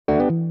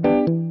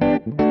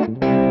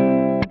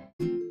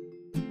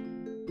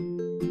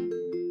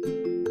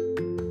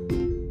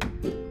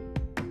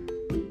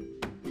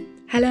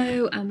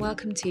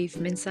welcome to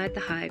From Inside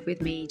the Hive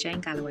with me, Jane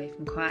Galloway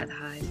from Quiet the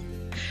Hive.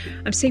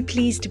 I'm so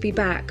pleased to be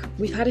back.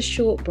 We've had a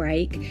short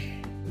break,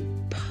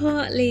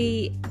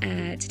 partly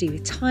to do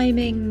with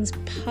timings,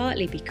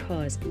 partly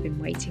because I've been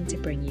waiting to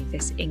bring you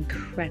this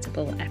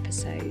incredible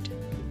episode.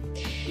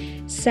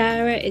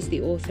 Sarah is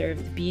the author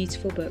of the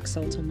beautiful book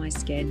Salt on My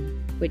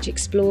Skin, which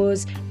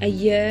explores a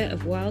year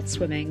of wild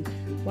swimming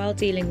while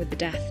dealing with the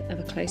death of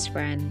a close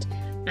friend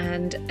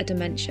and a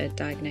dementia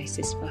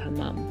diagnosis for her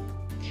mum.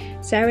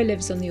 Sarah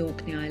lives on the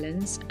Orkney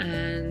Islands,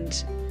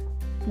 and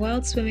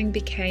wild swimming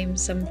became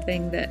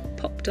something that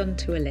popped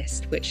onto a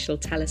list, which she'll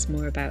tell us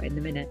more about in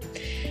a minute.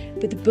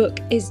 But the book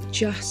is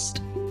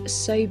just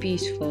so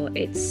beautiful.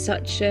 It's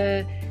such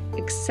a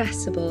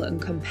accessible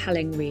and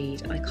compelling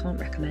read. I can't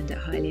recommend it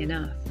highly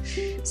enough.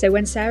 So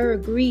when Sarah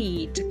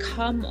agreed to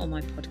come on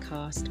my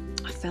podcast,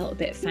 I felt a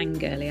bit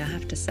fangirly, I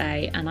have to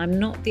say, and I'm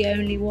not the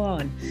only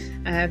one.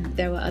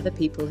 There were other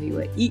people who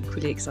were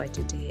equally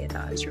excited to hear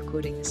that I was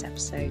recording this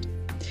episode.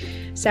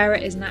 Sarah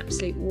is an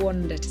absolute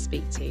wonder to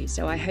speak to,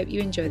 so I hope you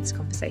enjoy this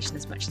conversation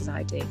as much as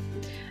I do.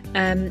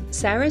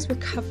 Sarah's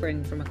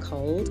recovering from a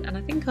cold, and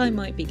I think I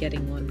might be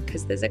getting one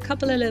because there's a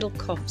couple of little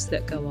coughs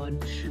that go on,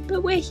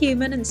 but we're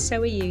human and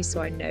so are you,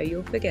 so I know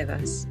you'll forgive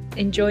us.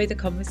 Enjoy the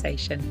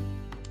conversation.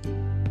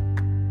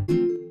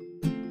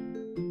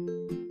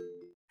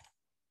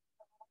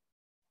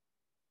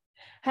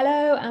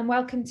 Hello and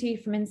welcome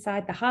to From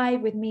Inside the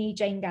Hive with me,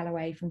 Jane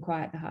Galloway from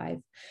Quiet the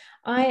Hive.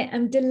 I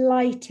am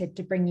delighted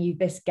to bring you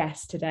this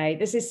guest today.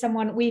 This is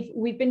someone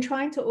we've been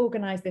trying to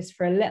organise this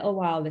for a little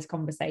while, this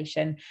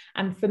conversation.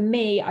 And for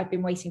me, I've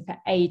been waiting for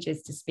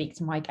ages to speak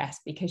to my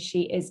guest because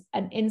she is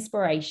an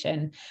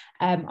inspiration.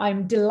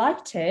 I'm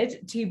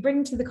delighted to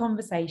bring to the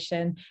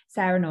conversation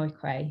Sarah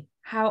Noyquay.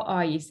 How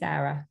are you,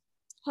 Sarah?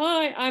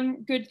 Hi,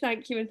 I'm good,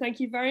 thank you. And thank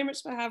you very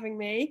much for having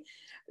me.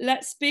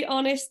 Let's be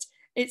honest.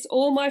 It's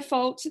all my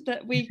fault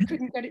that we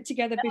couldn't get it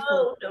together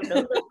before.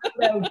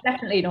 No,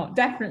 definitely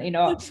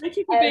not. Thank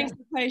you for being so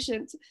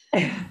patient.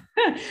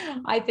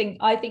 I think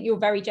you're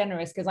very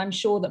generous because I'm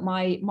sure that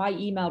my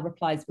email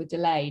replies were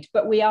delayed,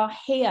 but we are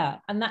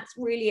here, and that's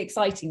really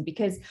exciting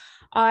because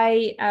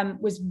I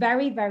was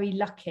very, very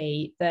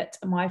lucky that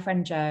my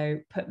friend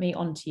Jo put me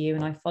onto you,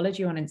 and I followed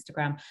you on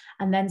Instagram,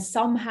 and then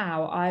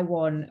somehow I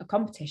won a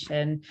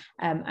competition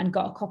and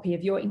got a copy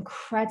of your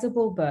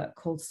incredible book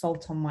called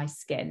Salt on My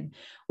Skin,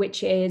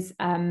 which is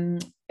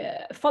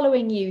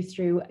following you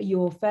through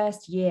your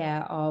first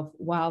year of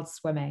wild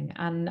swimming.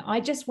 And I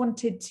just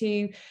wanted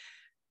to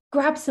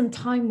grab some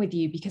time with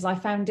you because I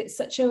found it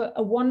such a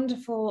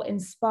wonderful,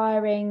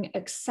 inspiring,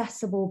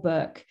 accessible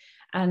book.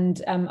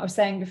 And I was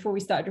saying before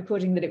we started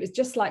recording that it was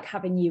just like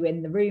having you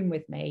in the room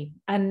with me.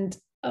 And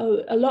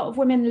a lot of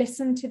women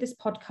listen to this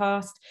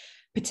podcast,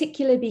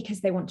 particularly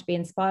because they want to be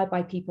inspired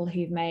by people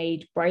who've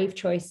made brave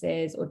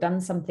choices or done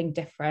something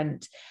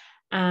different.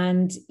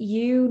 And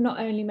you not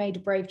only made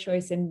a brave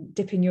choice in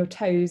dipping your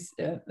toes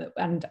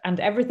and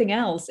everything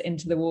else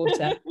into the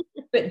water,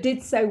 but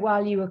did so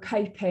while you were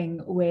coping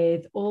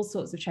with all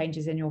sorts of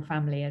changes in your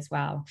family as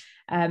well.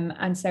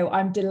 And so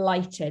I'm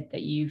delighted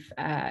that you've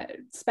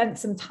spent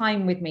some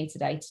time with me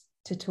today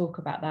to talk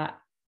about that.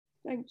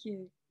 Thank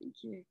you. Thank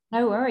you.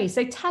 No worries.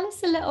 So tell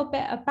us a little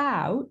bit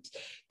about,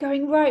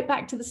 going right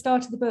back to the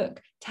start of the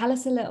book, tell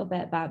us a little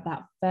bit about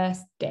that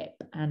first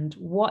dip and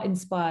what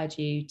inspired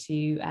you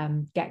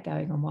to get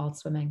going on wild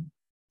swimming.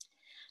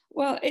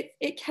 Well,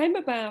 it came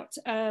about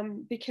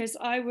because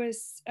I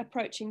was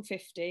approaching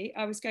 50.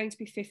 I was going to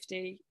be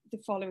 50 the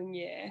following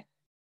year.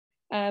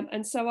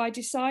 And so I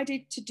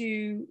decided to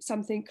do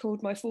something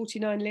called my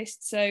 49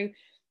 list. So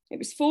it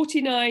was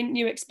 49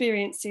 new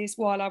experiences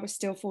while I was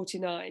still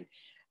 49.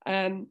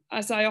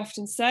 As I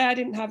often say, I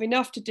didn't have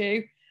enough to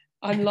do.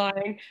 I'm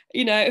lying,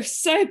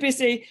 so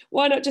busy.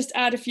 Why not just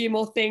add a few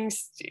more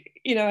things,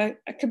 a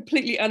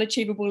completely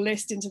unachievable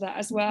list into that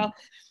as well.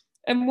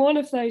 And one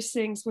of those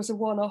things was a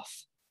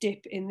one-off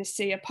dip in the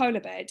sea, a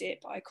polar bear dip,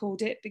 I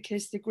called it,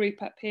 because the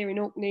group up here in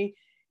Orkney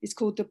is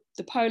called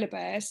the Polar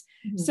Bears.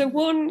 Mm-hmm. So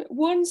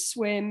one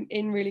swim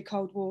in really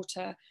cold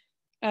water,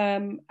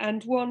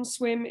 and one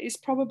swim is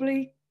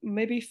probably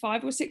maybe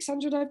 500 or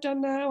 600 I've done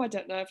now. I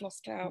don't know, I've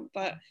lost count,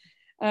 but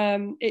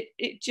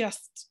it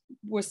just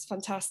was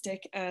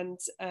fantastic and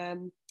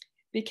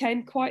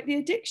became quite the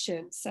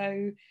addiction.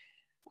 So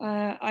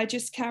I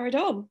just carried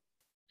on.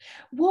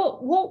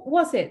 What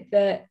was it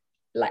that,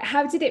 like,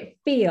 how did it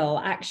feel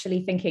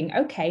actually thinking,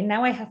 okay,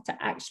 now I have to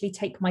actually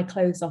take my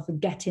clothes off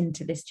and get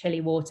into this chilly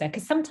water?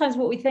 Because sometimes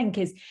what we think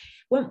is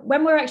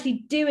when we're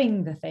actually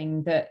doing the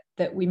thing that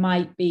we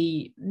might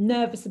be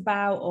nervous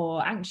about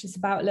or anxious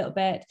about a little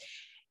bit,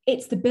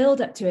 it's the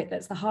build up to it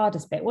that's the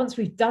hardest bit. Once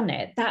we've done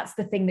it, that's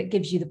the thing that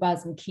gives you the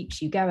buzz and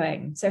keeps you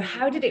going. So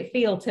how did it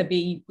feel to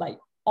be like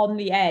on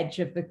the edge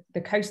of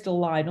the coastal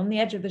line, on the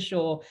edge of the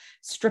shore,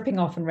 stripping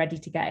off and ready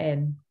to get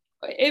in?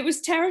 It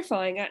was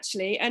terrifying,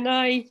 actually. And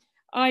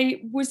I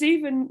was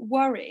even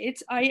worried.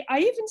 I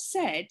even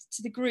said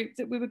to the group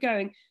that we were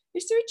going,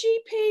 is there a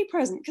GP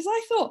present? Because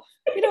I thought,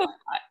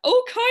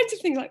 all kinds of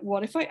things like,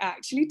 what if I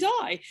actually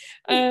die?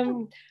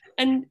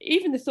 and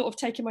even the thought of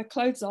taking my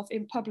clothes off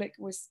in public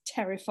was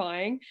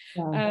terrifying.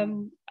 Yeah.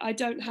 I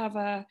don't have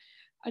a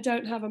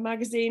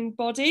magazine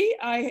body.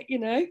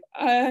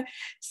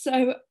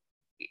 So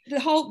the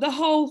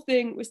whole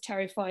thing was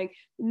terrifying.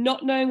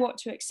 Not knowing what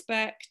to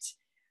expect,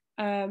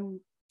 and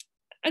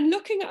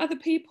looking at other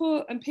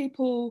people and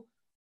people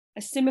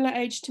a similar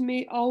age to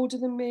me, older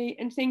than me,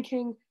 and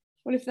thinking,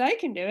 well, if they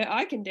can do it,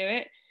 I can do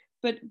it.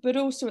 But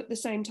also at the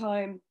same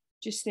time,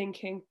 just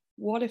thinking,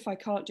 what if I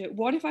can't do it?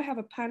 What if I have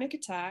a panic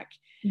attack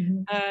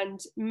and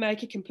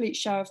make a complete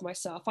show of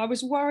myself? I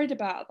was worried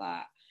about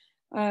that.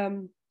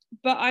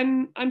 But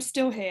I'm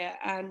still here,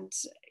 and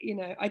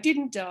I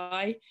didn't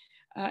die.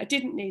 I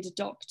didn't need a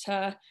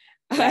doctor,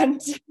 and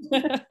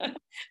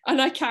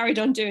and I carried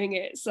on doing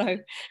it. So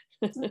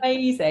it's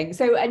amazing.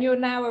 So, and you're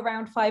now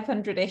around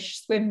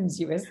 500-ish swims,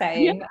 you were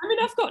saying. Yeah, I mean,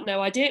 I've got no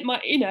idea.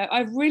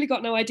 I've really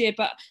got no idea.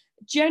 But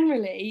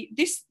generally,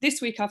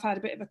 this week I've had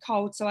a bit of a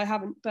cold, so I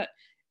haven't. But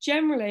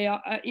generally,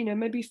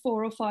 maybe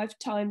 4 or 5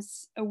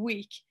 times a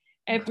week,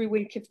 every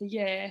week of the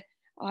year,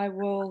 I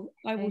will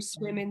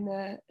swim in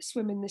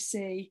the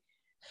sea.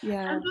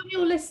 Yeah. And on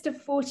your list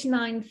of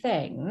 49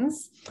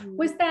 things,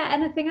 was there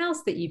anything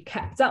else that you've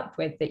kept up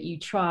with that you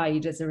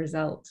tried as a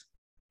result?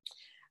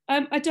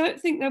 I don't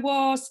think there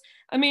was.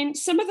 I mean,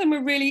 some of them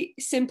are really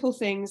simple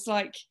things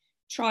like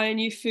try a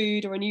new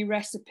food or a new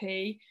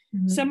recipe.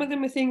 Some of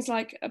them were things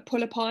like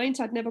pull a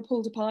pint. I'd never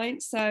pulled a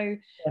pint, so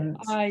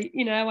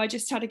I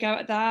just had a go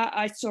at that.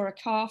 I saw a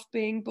calf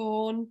being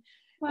born.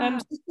 Wow.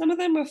 Some of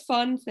them were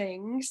fun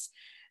things.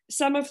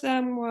 Some of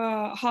them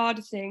were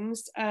harder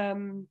things,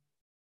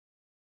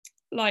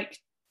 like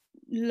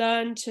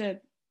learn to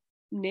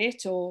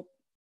knit or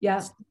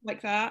stuff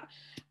like that.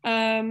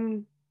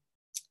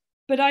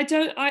 But I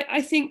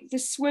think the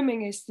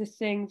swimming is the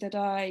thing that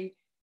I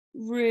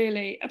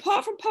really,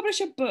 apart from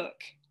publish a book,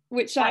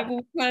 which I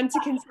will plan to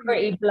continue.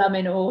 Pretty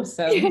blooming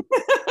awesome. That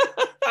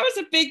was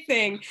a big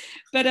thing.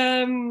 But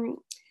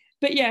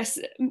yes,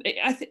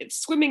 I think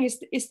swimming is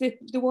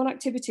the one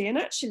activity. And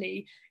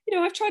actually,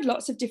 I've tried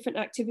lots of different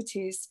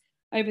activities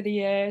over the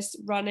years,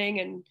 running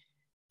and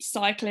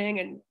cycling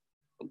and,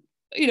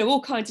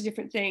 all kinds of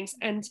different things.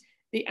 And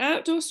the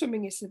outdoor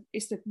swimming is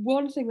the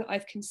one thing that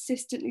I've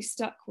consistently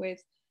stuck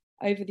with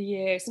over the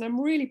years, and I'm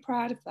really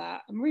proud of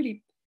that. I'm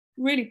really,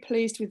 really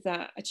pleased with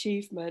that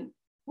achievement.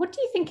 What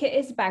do you think it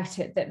is about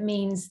it that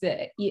means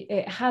that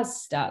it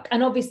has stuck?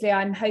 And obviously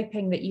I'm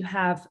hoping that you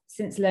have,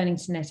 since learning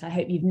to knit, I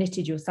hope you've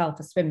knitted yourself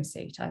a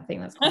swimsuit. I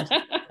think that's quite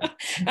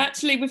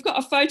Actually, we've got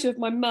a photo of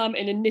my mum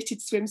in a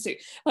knitted swimsuit.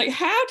 Like,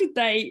 how did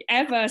they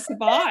ever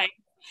survive?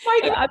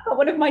 I've got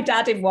one of my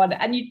dad in one,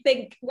 and you'd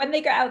think when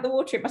they got out of the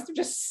water it must have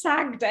just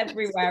sagged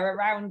everywhere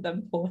around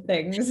them, poor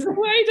things.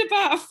 Weighed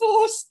about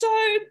 4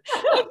 stone.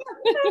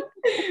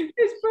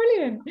 It's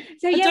brilliant.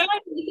 So I don't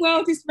think the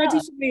world is ready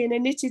for me in a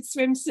knitted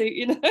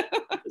swimsuit,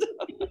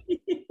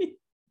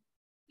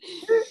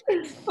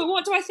 But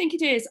what do I think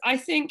it is? I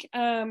think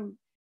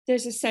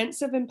there's a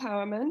sense of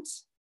empowerment,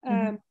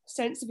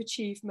 sense of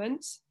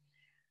achievement.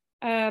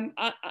 I'm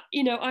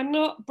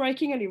not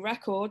breaking any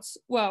records.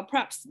 Well,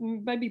 perhaps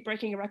maybe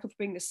breaking a record for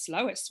being the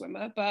slowest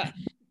swimmer, but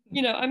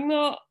I'm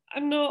not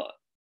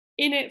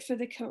in it for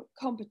the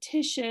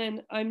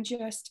competition.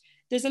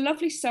 There's a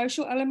lovely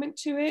social element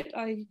to it.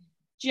 I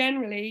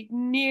generally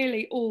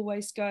nearly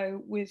always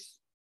go with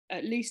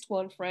at least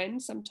one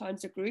friend,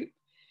 sometimes a group.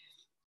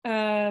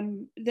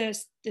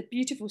 There's the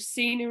beautiful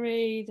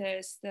scenery.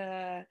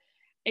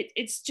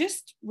 It's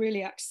just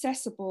really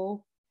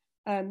accessible.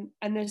 And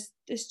there's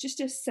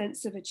just a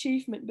sense of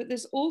achievement, but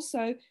there's also,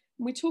 when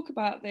we talk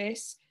about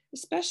this,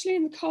 especially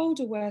in the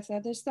colder weather,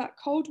 there's that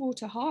cold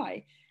water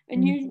high,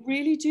 and you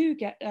really do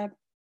get a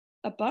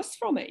buzz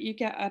from it. You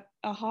get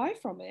a high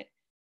from it.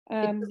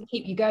 It does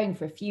keep you going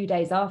for a few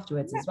days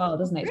afterwards as well,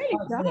 doesn't it?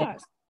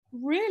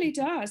 Really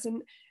does.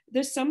 And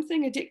there's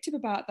something addictive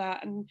about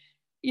that. And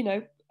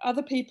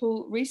other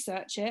people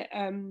research it,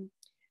 and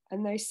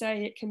they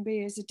say it can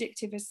be as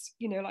addictive as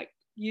like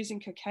using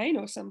cocaine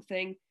or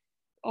something.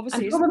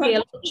 Obviously, and probably a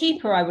lot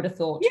cheaper, I would have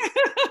thought. Yeah,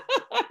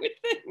 I would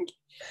think.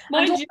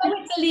 And although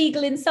it's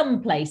illegal in some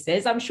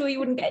places, I'm sure you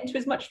wouldn't get into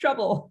as much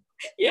trouble.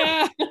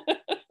 Yeah.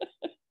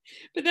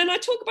 But then I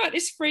talk about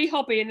this free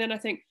hobby, and then I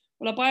think,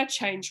 well, I'll buy a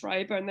change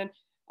robe, and then,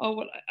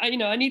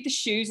 I need the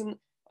shoes, and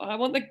I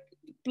want the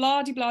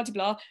blah de blah de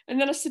blah. And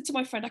then I said to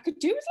my friend, I could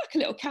do with like a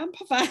little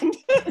camper van.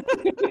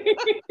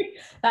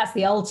 That's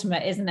the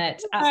ultimate, isn't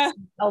it?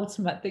 Absolute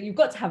ultimate, that you've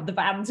got to have the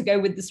van to go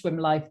with the swim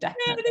life,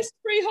 definitely. Yeah, this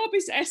free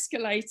hobby's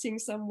escalating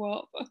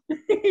somewhat.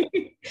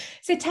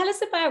 So tell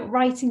us about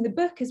writing the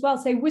book as well.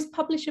 So was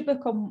publish a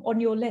book on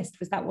your list?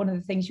 Was that one of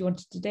the things you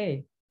wanted to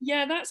do?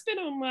 Yeah, that's been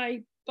on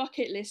my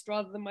bucket list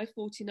rather than my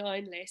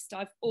 49 list.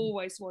 I've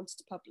always wanted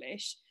to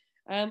publish.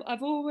 I've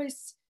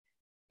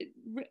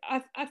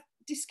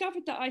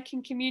discovered that I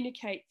can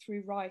communicate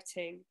through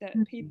writing, that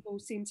people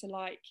seem to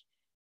like.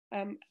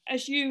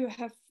 As you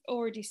have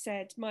already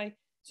said, my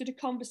sort of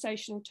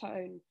conversational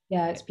tone.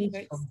 Yeah, it's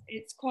beautiful.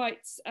 It's quite,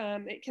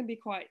 it can be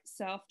quite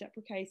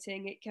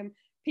self-deprecating. It can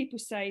people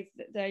say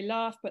that they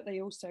laugh, but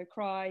they also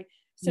cry.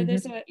 So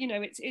there's a, you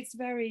know, it's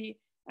very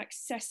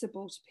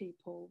accessible to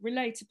people,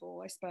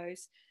 relatable, I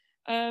suppose.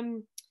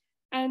 So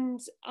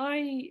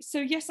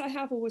yes, I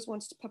have always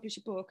wanted to publish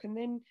a book. And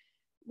then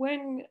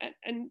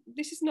and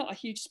this is not a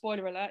huge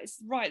spoiler alert,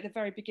 it's right at the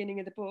very beginning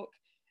of the book.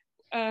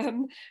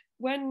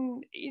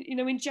 When, you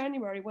know, in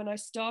January, when I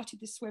started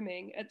the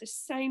swimming, at the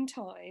same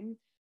time,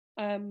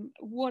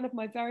 one of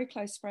my very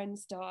close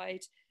friends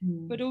died,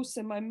 but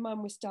also my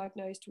mum was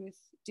diagnosed with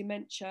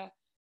dementia.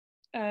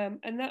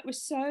 And that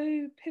was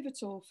so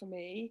pivotal for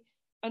me.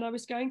 And I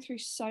was going through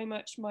so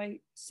much. My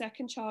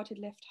second child had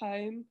left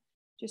home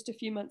just a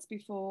few months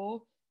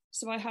before.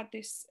 So I had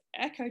this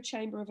echo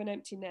chamber of an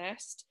empty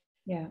nest.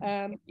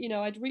 Yeah. You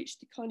know, I'd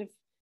reached the kind of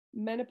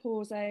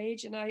menopause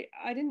age, and I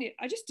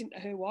just didn't know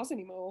who I was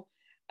anymore.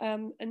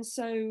 And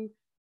so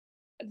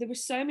there were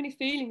so many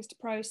feelings to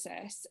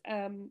process,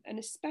 and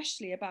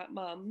especially about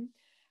mum.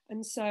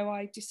 And so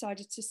I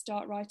decided to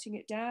start writing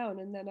it down.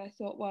 And then I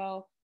thought,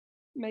 well,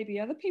 maybe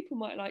other people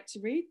might like to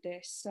read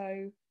this.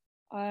 So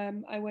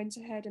I went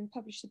ahead and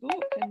published the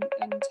book, and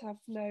have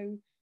no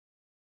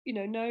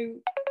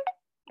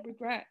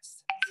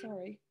regrets.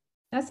 Sorry.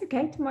 That's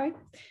okay, tomorrow.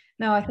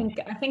 No, I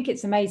think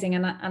it's amazing,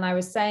 and I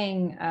was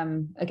saying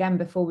again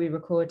before we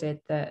recorded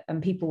that,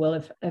 and people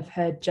will have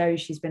heard Jo.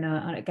 She's been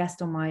a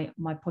guest on my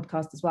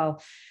podcast as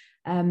well,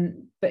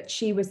 but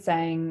she was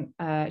saying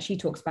she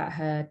talks about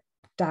her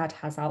dad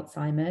has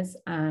Alzheimer's,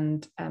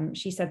 and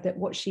she said that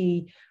what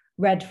she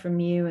read from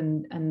you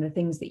and the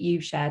things that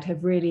you've shared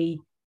have really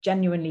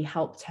genuinely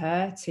helped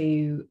her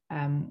to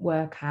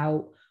work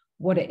out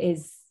what it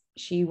is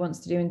she wants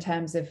to do in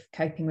terms of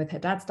coping with her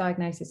dad's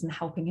diagnosis and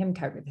helping him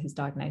cope with his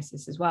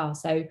diagnosis as well.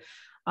 So,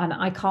 and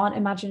I can't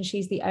imagine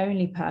she's the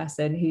only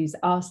person who's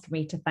asked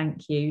me to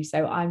thank you.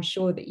 So I'm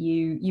sure that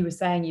you were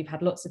saying you've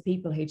had lots of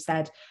people who've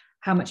said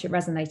how much it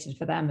resonated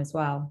for them as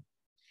well.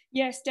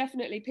 Yes,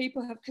 definitely.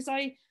 People have, because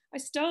I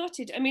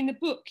started, I mean, the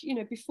book, you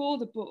know, before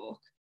the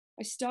book,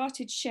 I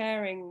started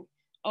sharing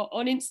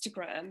on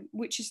Instagram,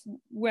 which is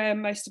where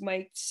most of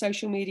my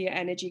social media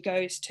energy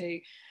goes to.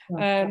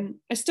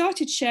 I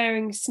started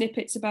sharing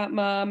snippets about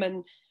mum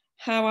and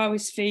how I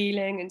was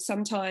feeling, and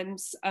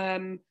sometimes,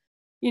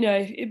 you know,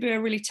 it'd be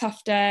a really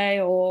tough day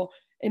or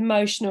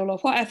emotional or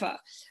whatever.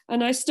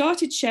 And I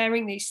started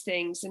sharing these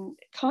things and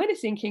kind of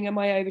thinking, am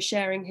I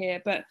oversharing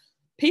here? But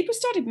people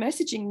started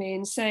messaging me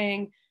and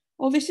saying,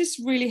 oh, this has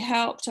really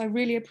helped. I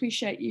really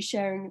appreciate you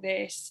sharing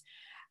this.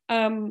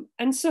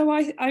 And so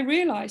I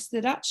realized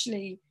that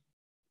actually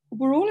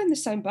we're all in the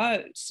same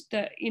boat,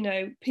 that, you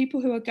know, people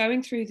who are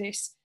going through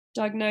this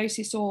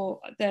diagnosis,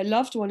 or their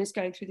loved one is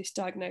going through this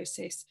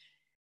diagnosis,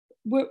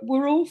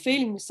 we're all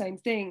feeling the same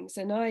things.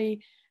 And I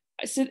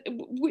said,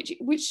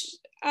 which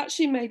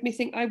actually made me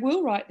think I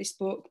will write this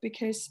book,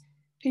 because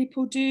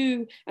people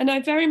do, and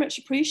I very much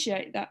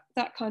appreciate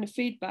that kind of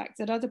feedback,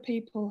 that other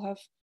people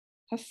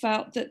have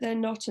felt that they're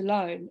not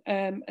alone.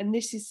 And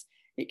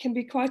it can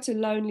be quite a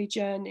lonely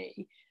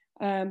journey.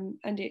 And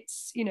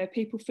it's, you know,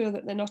 people feel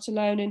that they're not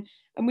alone,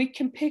 and we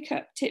can pick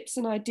up tips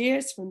and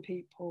ideas from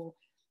people.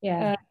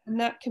 Yeah. And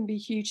that can be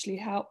hugely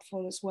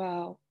helpful as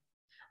well.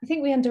 I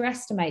think we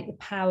underestimate the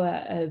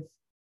power of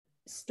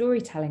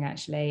storytelling,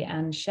 actually,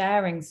 and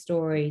sharing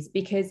stories,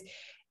 because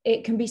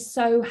it can be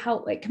so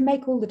helpful. It can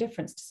make all the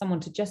difference to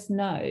someone to just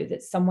know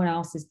that someone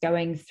else is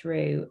going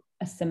through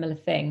a similar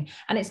thing.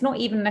 And it's not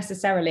even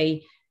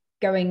necessarily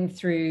going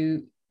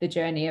through the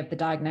journey of the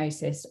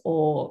diagnosis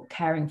or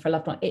caring for a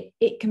loved one.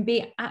 It can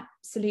be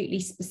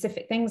absolutely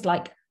specific things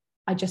like,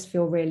 I just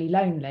feel really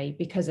lonely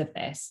because of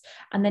this.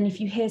 And then if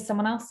you hear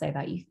someone else say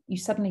that, you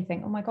suddenly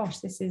think, oh my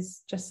gosh,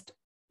 it's just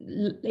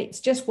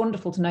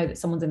wonderful to know that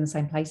someone's in the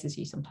same place as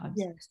you sometimes.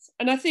 Yes.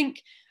 And I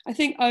think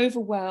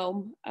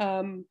overwhelm,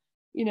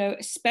 you know,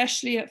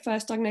 especially at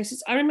first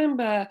diagnosis. I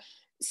remember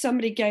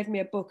somebody gave me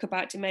a book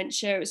about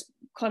dementia. It was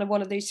kind of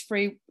one of these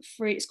free,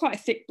 it's quite a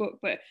thick book,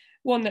 but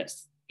one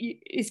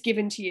is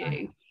given to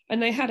you.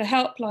 And they had a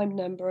helpline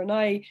number. And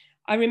I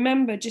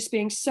remember just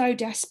being so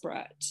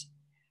desperate,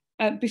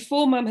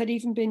 before mum had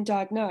even been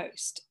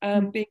diagnosed,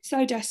 being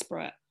so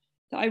desperate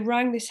that I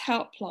rang this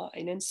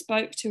helpline and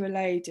spoke to a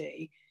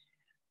lady.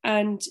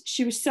 And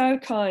she was so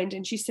kind.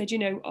 And she said, you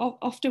know,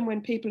 often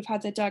when people have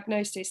had their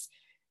diagnosis,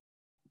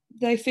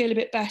 they feel a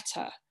bit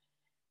better.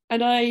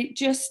 And I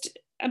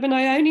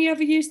only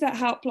ever used that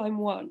helpline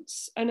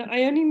once. And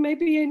I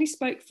only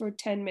spoke for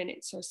 10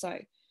 minutes or so.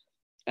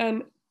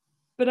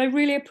 But I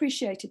really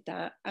appreciated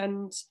that.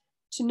 And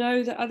to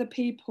know that other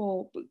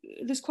people,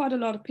 there's quite a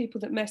lot of people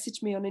that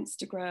message me on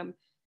Instagram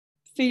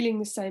feeling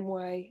the same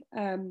way.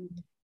 And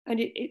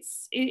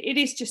it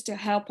is just a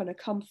help and a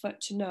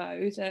comfort to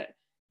know that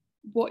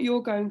what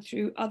you're going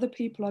through, other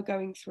people are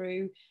going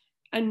through,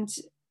 and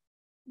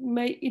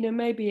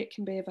maybe it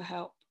can be of a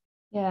help.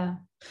 Yeah.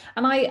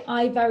 And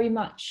I very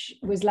much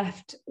was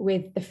left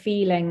with the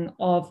feeling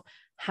of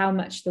how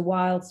much the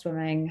wild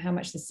swimming, how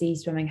much the sea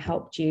swimming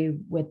helped you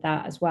with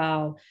that as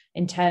well,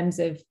 in terms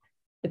of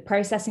the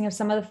processing of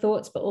some of the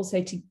thoughts, but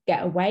also to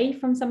get away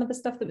from some of the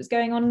stuff that was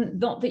going on.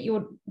 Not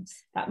that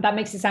that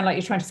makes it sound like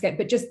you're trying to escape,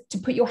 but just to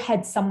put your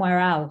head somewhere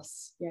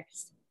else.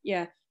 Yes.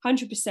 Yeah,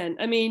 100%.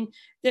 I mean,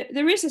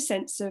 there is a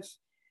sense of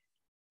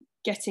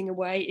getting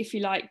away, if you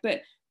like,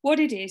 but what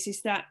it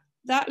is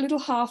that little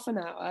half an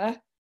hour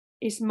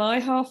is my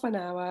half an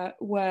hour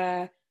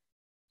where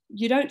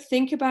you don't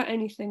think about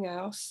anything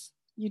else.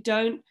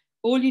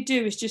 All you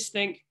do is just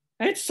think,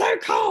 it's so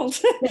cold.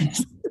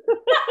 Yes.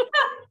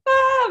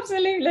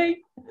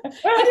 Absolutely.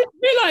 I didn't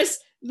realise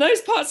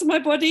those parts of my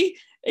body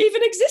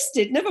even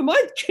existed. Never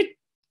mind, could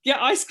get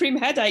ice cream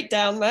headache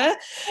down there.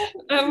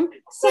 So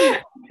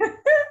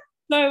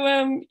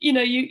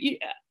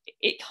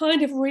it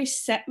kind of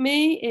reset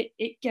me.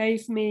 It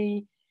gave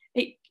me,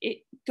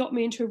 it got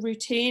me into a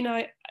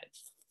routine.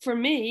 For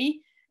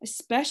me,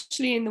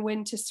 especially in the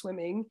winter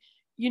swimming,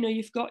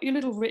 you've got your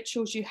little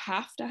rituals. You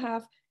have to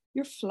have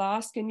your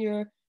flask and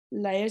your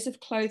layers of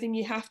clothing.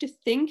 You have to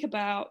think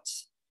about,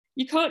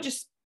 you can't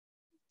just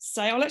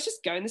say, oh, let's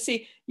just go in the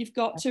sea. You've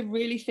got to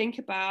really think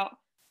about,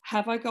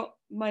 have I got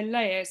my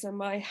layers and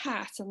my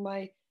hat and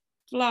my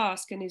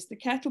flask, and is the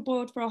kettle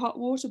boiled for a hot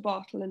water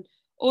bottle, and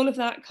all of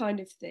that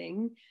kind of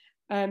thing.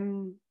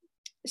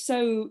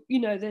 So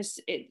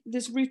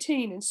there's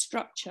routine and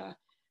structure,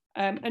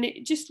 and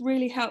it just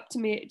really helped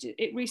me.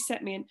 It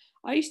reset me. And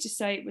I used to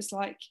say it was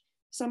like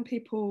some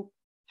people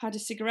had a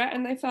cigarette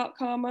and they felt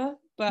calmer,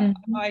 but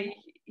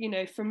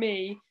for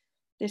me,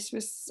 this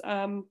was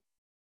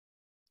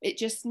it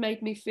just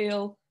made me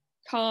feel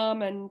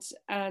calm and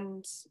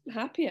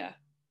happier.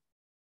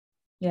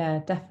 Yeah,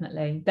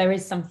 definitely. There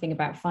is something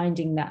about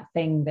finding that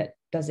thing that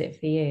does it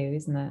for you,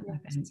 isn't it? Yes.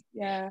 I think.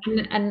 Yeah.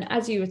 And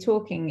as you were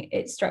talking,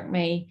 it struck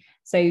me.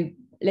 So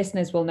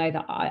listeners will know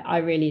that I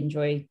really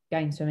enjoy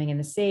going swimming in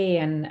the sea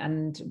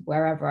and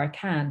wherever I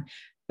can.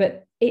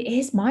 But it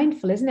is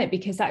mindful, isn't it?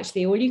 Because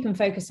actually all you can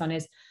focus on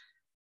is,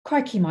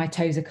 crikey, my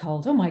toes are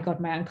cold. Oh my God,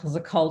 my ankles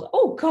are cold.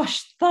 Oh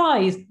gosh,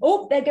 thighs.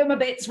 Oh, there go my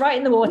bits right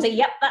in the water.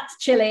 Yep, that's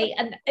chilly.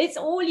 And it's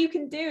all you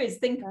can do is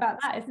think about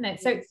that, isn't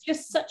it? So it's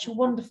just such a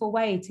wonderful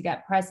way to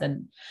get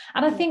present.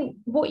 And I think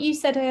what you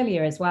said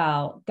earlier as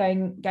well,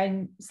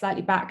 going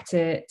slightly back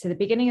to the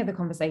beginning of the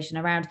conversation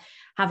around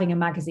having a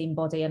magazine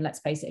body, and let's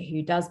face it,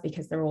 who does,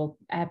 because they're all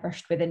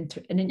airbrushed within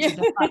an inch of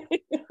the heart.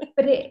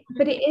 But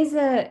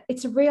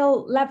it's a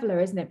real leveler,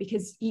 isn't it?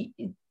 Because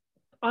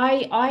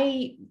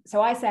I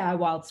say I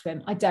wild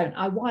swim. I don't.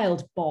 I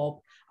wild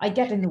bob. I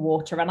get in the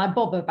water and I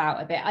bob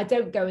about a bit. I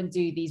don't go and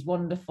do these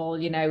wonderful,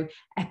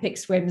 epic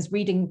swims.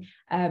 Reading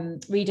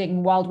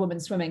Wild Woman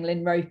Swimming,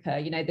 Lynn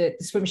Roper. The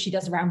swim she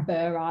does around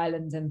Burr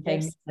Island and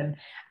things. Yes.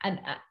 And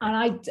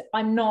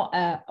I'm not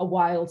a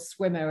wild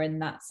swimmer in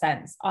that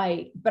sense.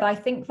 But I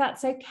think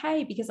that's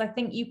okay, because I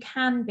think you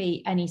can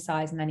be any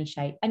size and any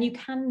shape, and you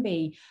can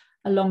be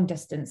a long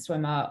distance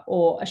swimmer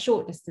or a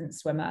short distance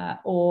swimmer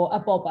or a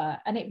bobber,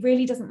 and it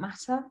really doesn't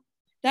matter.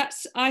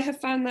 I have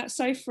found that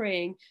so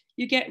freeing.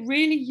 You get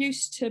really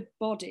used to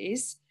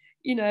bodies,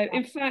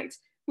 in fact,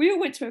 we all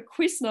went to a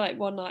quiz night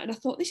one night and I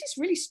thought, this is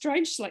really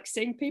strange, like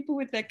seeing people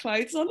with their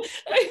clothes on.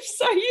 I'm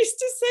so used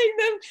to seeing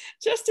them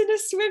just in a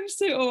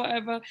swimsuit or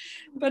whatever.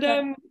 But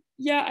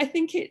I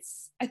think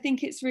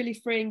it's really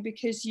freeing,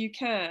 because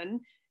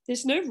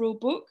there's no rule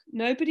book.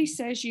 Nobody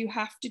says you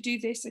have to do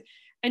this.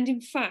 And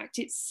in fact,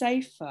 it's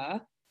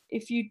safer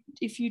if you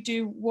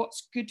do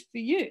what's good for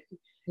you.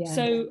 Yeah.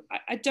 So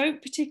I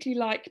don't particularly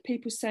like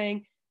people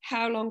saying,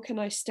 how long can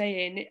I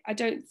stay in? I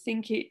don't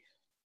think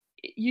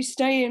you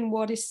stay in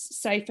what is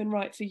safe and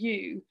right for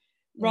you,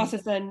 rather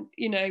than,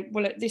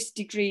 well, at this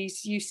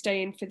degrees, you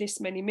stay in for this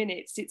many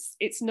minutes.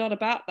 It's not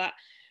about that.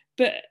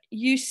 But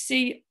you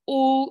see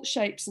all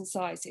shapes and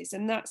sizes,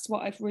 and that's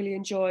what I've really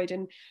enjoyed.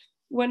 And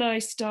when I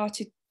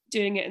started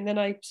doing it, and then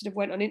I sort of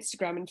went on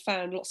Instagram and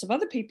found lots of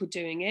other people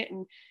doing it,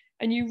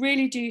 and you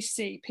really do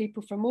see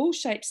people from all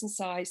shapes and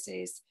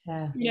sizes.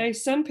 Yeah.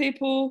 Some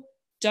people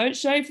don't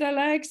shave their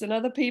legs and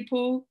other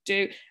people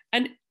do,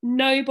 and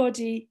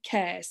nobody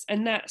cares,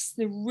 and that's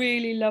the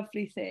really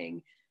lovely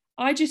thing.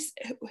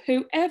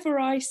 Whoever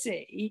I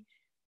see,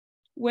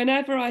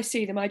 whenever I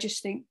see them, I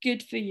just think,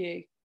 good for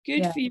you,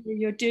 for you.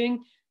 You're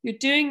doing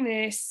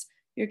this,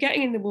 you're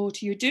getting in the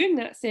water, you're doing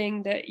that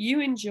thing that you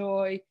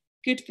enjoy.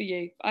 Good for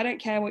you. I don't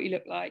care what you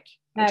look like.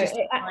 No,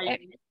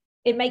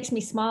 it makes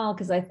me smile,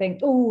 because I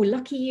think, oh,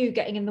 lucky you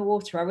getting in the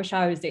water. I wish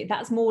I was doing.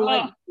 That's more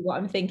like what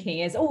I'm thinking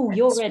is, oh,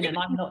 you're in and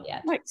I'm not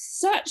yet. Like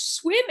such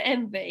swim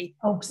envy.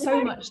 Oh,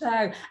 so much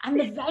so. And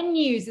the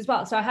venues as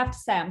well. So I have to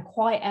say, I'm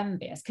quite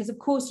envious, because of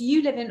course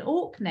you live in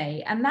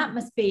Orkney, and that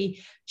must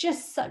be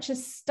just such a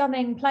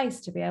stunning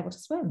place to be able to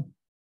swim.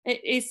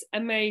 It is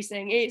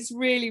amazing. It's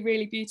really,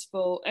 really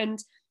beautiful.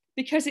 And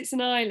because it's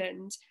an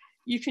island,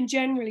 you can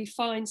generally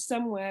find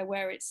somewhere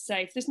where it's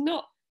safe. There's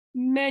not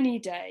many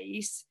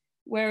days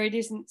where it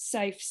isn't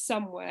safe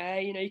somewhere.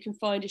 You can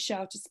find a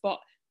sheltered spot.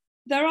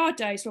 There are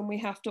days when we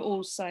have to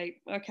all say,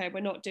 okay,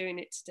 we're not doing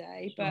it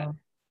today. Sure.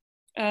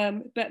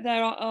 But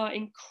there are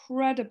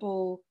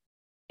incredible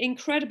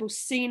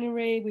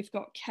scenery. We've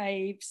got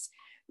caves.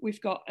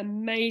 We've got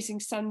amazing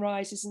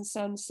sunrises and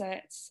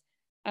sunsets,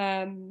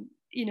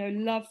 you know,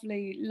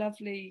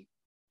 lovely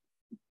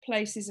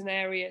places and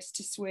areas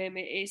to swim.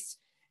 It's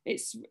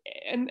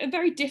a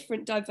very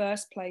different,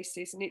 diverse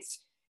places, and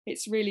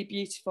it's really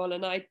beautiful.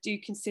 And I do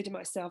consider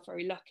myself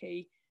very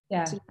lucky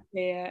to live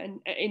here, and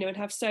you know, and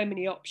have so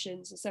many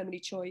options and so many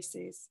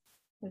choices.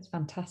 That's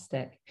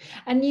fantastic.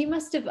 And you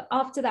must have,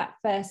 after that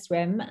first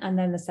swim, and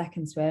then the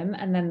second swim,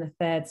 and then the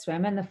third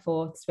swim, and the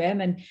fourth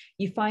swim, and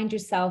you find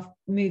yourself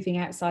moving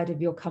outside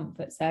of your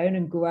comfort zone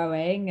and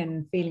growing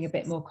and feeling a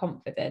bit more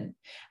confident.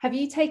 Have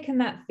you taken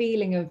that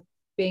feeling of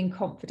being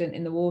confident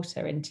in the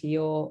water into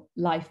your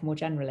life more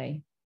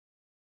generally?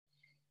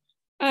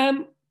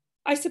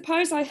 I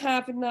suppose I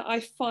have, in that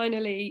I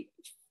finally,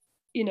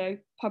 you know,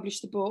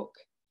 published the book,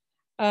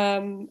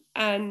 and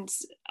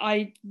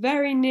I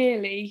very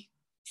nearly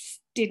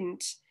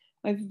didn't.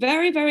 I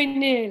very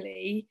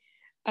nearly,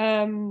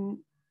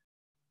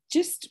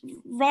 just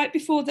right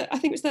before I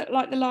think it was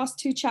like the last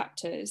 2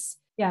 chapters.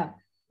 Yeah.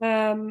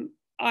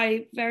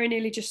 I very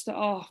nearly just thought,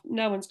 oh,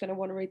 no one's going to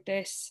want to read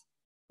this.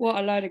 What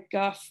a load of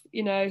guff.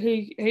 You know,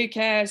 who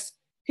cares?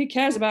 Who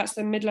cares about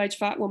some middle-aged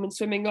fat woman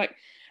swimming? Like,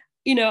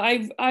 you know,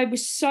 I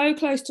was so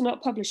close to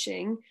not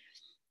publishing.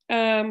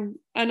 And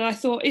I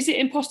thought, is it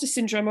imposter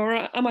syndrome,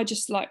 or am I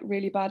just like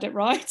really bad at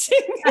writing?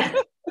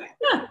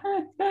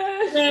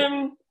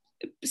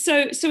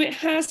 So it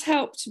has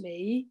helped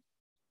me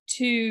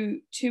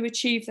to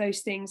achieve those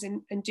things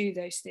and do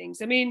those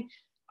things. I mean,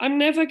 I'm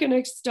never going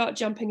to start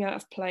jumping out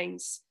of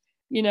planes.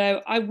 You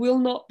know, I will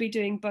not be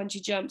doing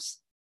bungee jumps.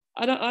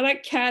 I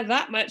don't care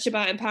that much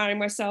about empowering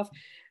myself,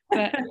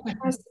 but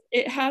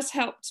it has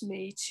helped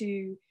me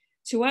to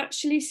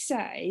actually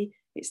say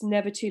it's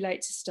never too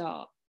late to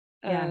start.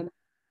 Yeah,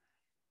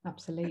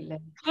 absolutely. I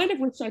kind of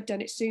wish I'd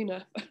done it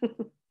sooner.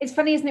 It's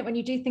funny, isn't it, when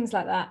you do things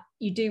like that,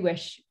 you do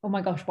wish, oh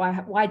my gosh,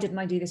 why didn't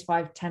I do this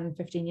 5, 10,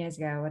 15 years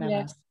ago or whatever?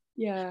 Yes.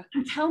 Yeah.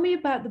 And tell me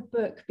about the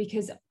book,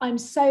 because I'm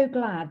so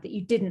glad that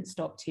you didn't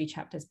stop 2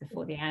 chapters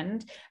before the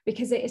end,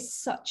 because it is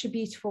such a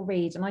beautiful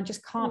read, and I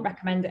just can't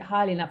recommend it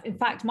highly enough. In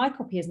fact, my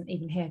copy isn't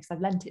even here because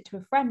I've lent it to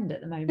a friend at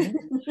the moment.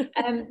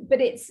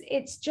 But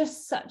it's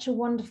just such a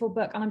wonderful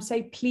book, and I'm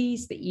so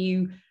pleased that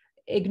you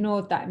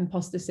ignored that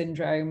imposter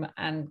syndrome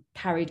and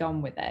carried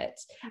on with it.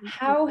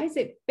 How has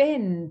it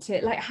been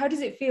to, like, how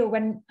does it feel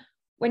when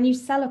you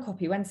sell a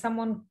copy, when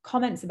someone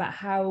comments about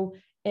how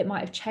it might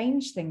have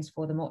changed things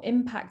for them or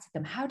impacted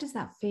them? How does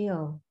that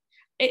feel?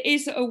 It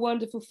is a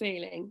wonderful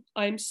feeling.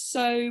 I'm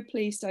so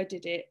pleased I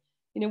did it.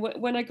 You know,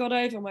 when I got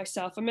over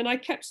myself, I mean, I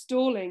kept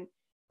stalling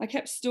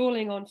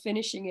on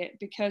finishing it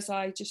because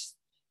I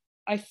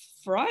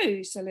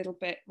froze a little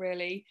bit,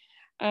 really,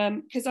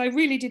 because I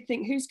really did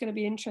think, who's going to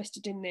be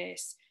interested in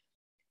this?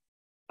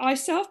 I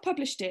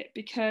self-published it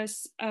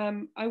because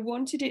I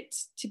wanted it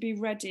to be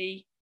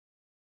ready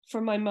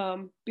for my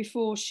mum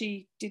before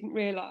she didn't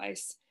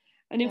realise.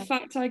 And in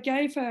fact, I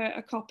gave her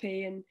a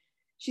copy and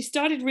she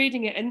started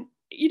reading it. And,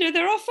 you know,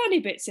 there are funny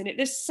bits in it.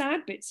 There's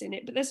sad bits in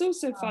it, but there's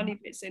also funny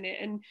bits in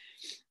it.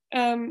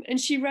 And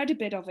she read a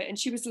bit of it and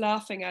she was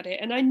laughing at it.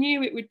 And I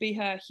knew it would be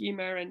her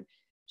humour, and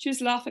she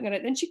was laughing at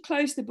it. Then she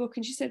closed the book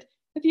and she said,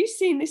 have you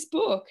seen this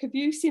book? Have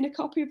you seen a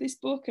copy of this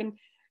book? And,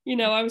 you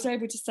know, I was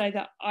able to say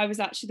that I was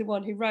actually the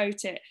one who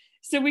wrote it.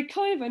 So we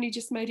kind of only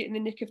just made it in the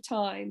nick of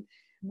time.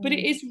 But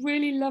it is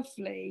really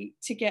lovely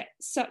to get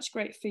such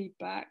great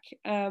feedback.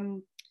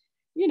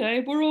 You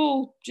know, we're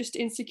all just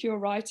insecure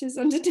writers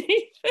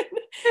underneath.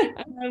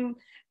 And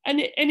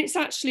it's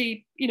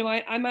actually, you know,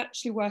 I'm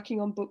actually working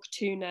on book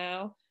 2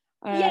 now.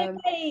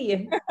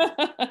 Yay!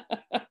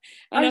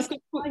 And I've got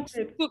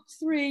book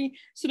 3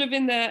 sort of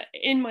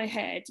in my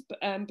head,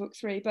 book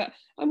 3, but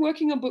I'm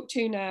working on book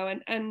 2 now,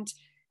 and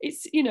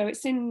it's, you know,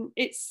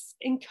 it's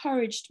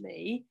encouraged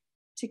me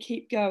to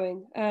keep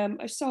going.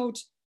 I've sold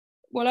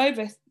well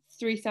over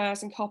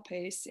 3,000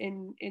 copies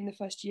in the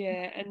first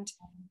year, and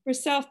for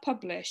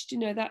self-published, you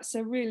know, that's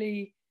a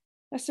really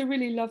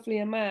lovely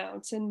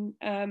amount, and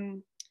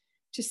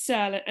to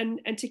sell it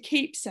and to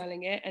keep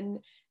selling it, and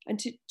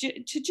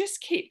to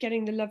just keep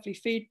getting the lovely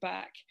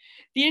feedback.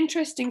 The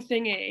interesting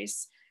thing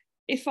is,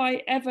 if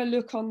I ever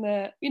look on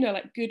the, you know,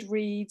 like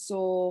Goodreads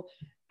or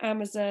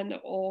Amazon,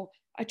 or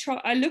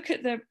I look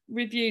at the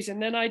reviews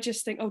and then I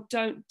just think, oh,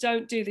 don't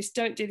do this,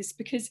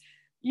 because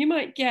you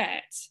might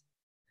get,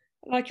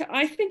 like,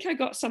 I think I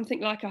got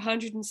something like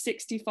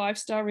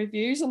 165-star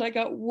reviews, and I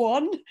got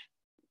one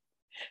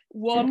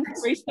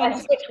 3-star.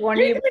 Which one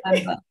you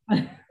remember?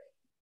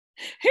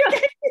 Who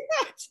gave me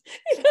that?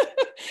 You know,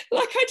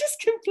 like, I just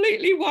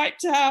completely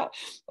wiped out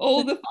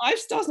all the 5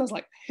 stars, and I was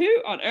like, who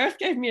on earth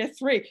gave me a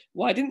 3?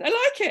 Why didn't they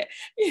like it?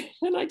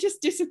 And I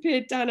just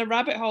disappeared down a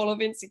rabbit hole of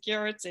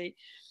insecurity.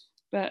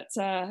 But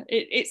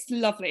it's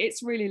lovely.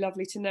 It's really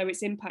lovely to know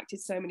it's impacted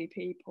so many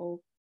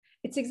people.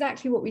 It's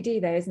exactly what we do,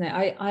 though, isn't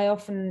it? I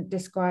often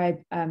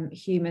describe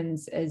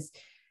humans as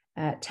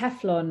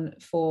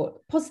Teflon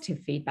for positive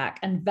feedback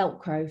and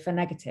Velcro for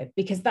negative,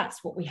 because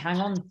that's what we hang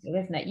on to,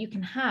 isn't it? You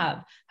can have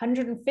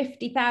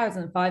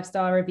 150,000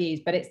 5-star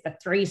reviews, but it's the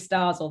 3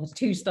 stars or the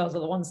 2 stars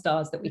or the 1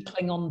 stars that we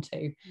cling on to.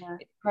 Yeah.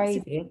 It's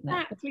crazy, isn't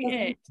it? Exactly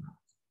it.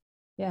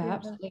 Yeah,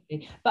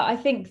 absolutely. But I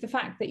think the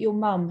fact that your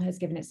mum has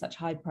given it such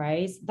high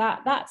praise,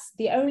 that's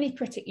the only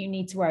critic you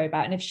need to worry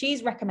about. And if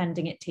she's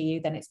recommending it to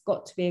you, then it's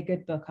got to be a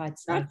good book, I'd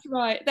say.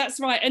 That's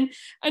right.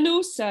 And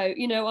also,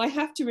 you know, I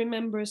have to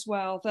remember as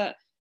well that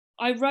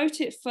I wrote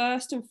it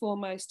first and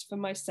foremost for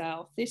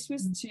myself. This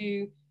was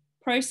to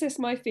process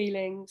my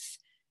feelings,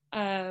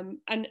 and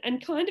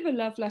kind of a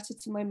love letter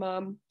to my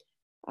mum.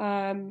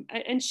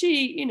 And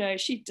she, you know,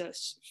 she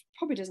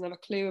probably doesn't have a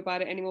clue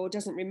about it anymore,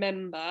 doesn't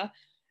remember.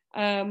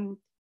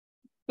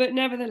 But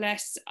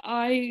nevertheless,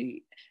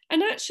 and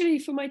actually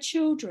for my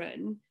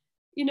children,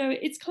 you know,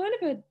 it's kind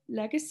of a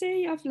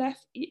legacy. I've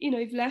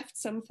left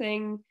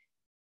something.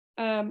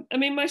 I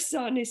mean, my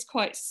son is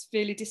quite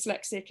severely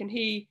dyslexic, and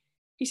he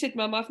said,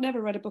 "Mum, I've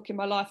never read a book in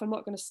my life. I'm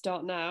not going to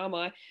start now, am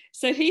I?"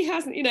 So he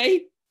hasn't, you know,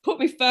 he put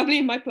me firmly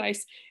in my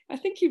place. I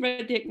think he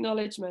read the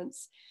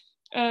acknowledgements.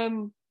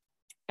 And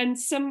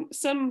some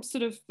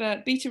sort of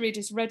beta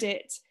readers read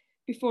it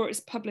before it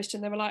was published,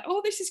 and they were like,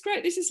 "Oh, this is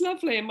great, this is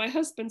lovely." And my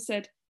husband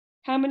said,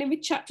 "How many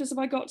chapters have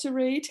I got to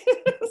read?"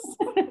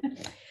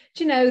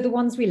 Do you know, the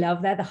ones we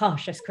love, they're the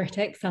harshest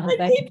critics, aren't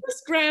they? They keep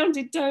us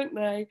grounded, don't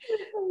they?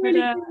 But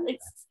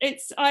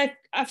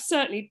I've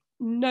certainly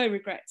no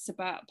regrets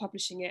about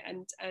publishing it,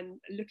 and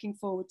looking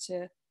forward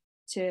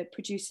to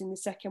producing the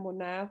second one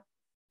now.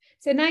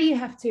 So now you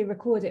have to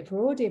record it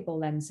for Audible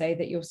then, so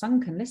that your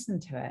son can listen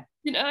to it.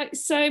 You know,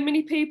 so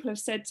many people have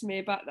said to me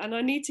about, and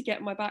I need to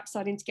get my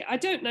backside into it. I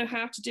don't know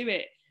how to do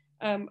it.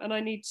 And I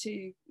need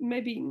to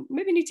maybe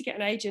need to get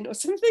an agent or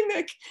something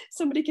that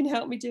somebody can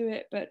help me do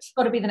it. But it's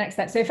got to be the next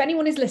step. So if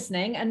anyone is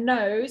listening and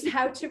knows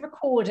how to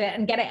record it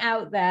and get it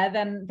out there,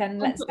 then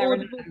let's go.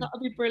 That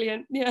would be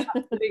brilliant. Yeah,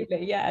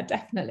 absolutely. Yeah,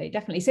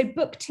 definitely. So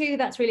book 2,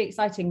 that's really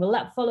exciting. Will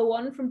that follow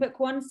on from book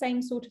 1,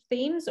 same sort of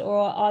themes, or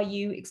are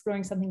you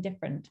exploring something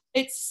different?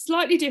 It's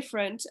slightly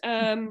different.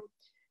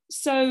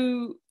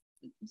 So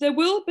there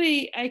will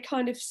be a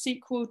kind of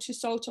sequel to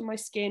Salt on My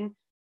Skin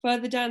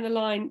further down the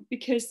line,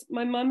 because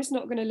my mum is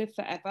not going to live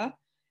forever.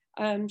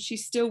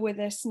 She's still with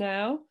us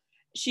now.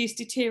 She's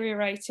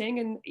deteriorating,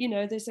 and you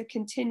know, there's a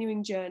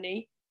continuing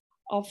journey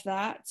of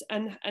that,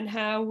 and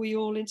how we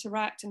all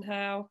interact, and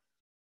how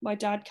my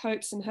dad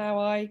copes and how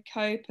I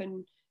cope,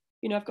 and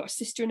you know, I've got a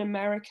sister in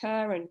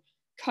America, and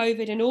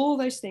COVID and all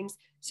those things.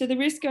 So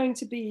there is going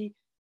to be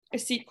a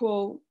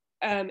sequel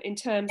in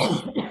terms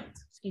of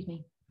excuse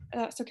me.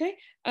 That's okay.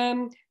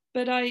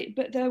 But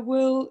there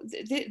will,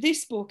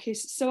 this book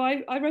is, so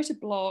I wrote a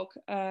blog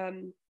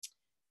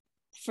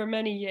for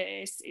many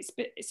years.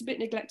 It's a bit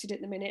neglected at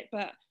the minute,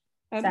 but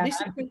Sarah, I'm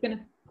just going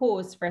to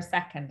pause for a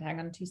second. Hang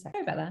on 2 seconds.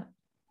 Sorry about that.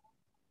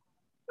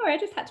 Sorry, I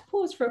just had to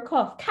pause for a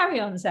cough. Carry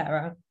on,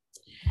 Sarah.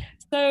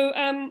 So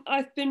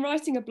I've been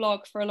writing a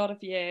blog for a lot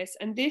of years,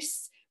 and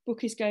this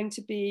book is going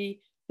to be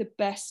the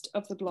best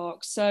of the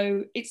blog.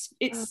 So it's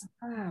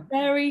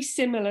very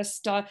similar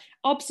style,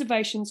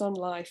 observations on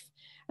life.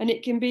 And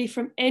it can be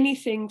from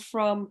anything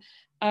from,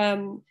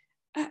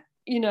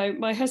 you know,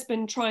 my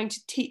husband trying to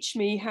teach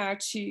me how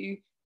to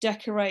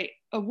decorate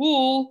a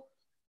wall,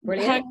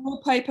 hang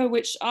wallpaper,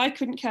 which I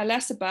couldn't care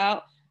less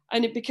about,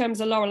 and it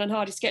becomes a Laurel and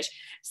Hardy sketch.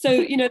 So,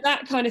 you know,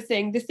 that kind of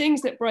thing. The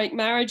things that break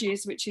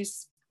marriages, which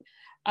is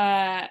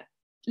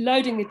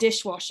loading the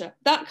dishwasher,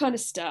 that kind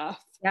of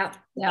stuff. Yeah.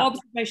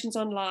 Observations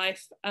on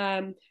life,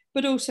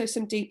 but also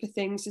some deeper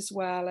things as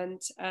well.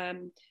 And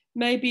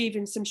maybe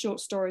even some short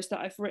stories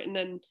that I've written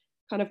and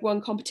kind of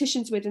won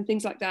competitions with and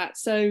things like that.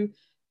 So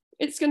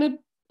it's going to,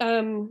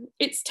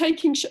 it's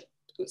taking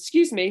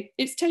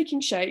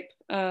shape,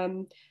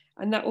 and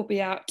that will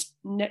be out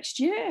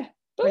next year.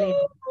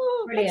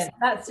 Brilliant.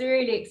 That's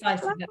really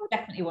exciting. That's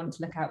definitely one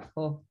to look out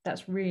for.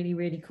 That's really,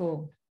 really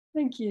cool.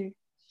 Thank you.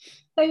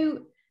 So,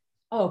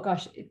 oh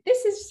gosh,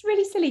 this is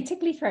really silly,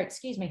 tickly throat,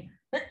 excuse me.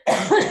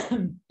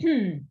 Don't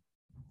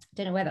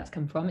know where that's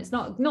come from. It's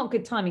not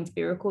good timing to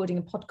be recording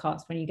a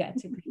podcast when you get a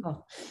tickly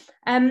cough.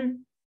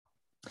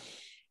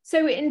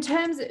 So in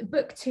terms of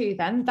book 2,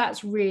 then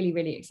that's really,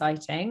 really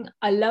exciting.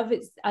 I love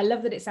it. I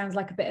love that it sounds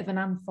like a bit of an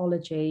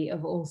anthology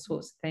of all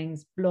sorts of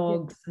things,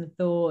 blogs and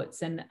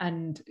thoughts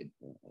and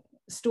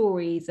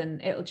stories,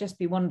 and it'll just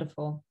be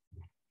wonderful.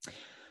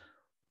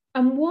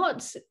 And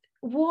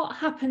what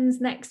happens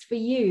next for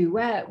you?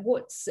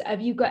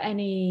 Have you got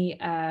any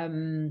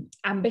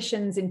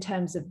ambitions in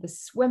terms of the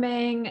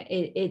swimming?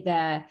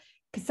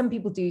 Because some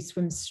people do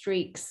swim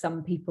streaks,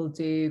 some people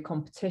do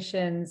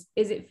competitions.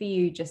 Is it for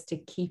you just to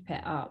keep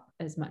it up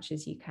as much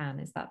as you can?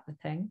 Is that the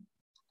thing?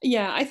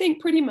 Yeah, I think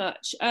pretty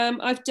much.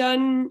 I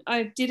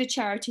did a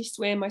charity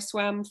swim. I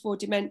swam for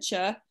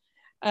dementia.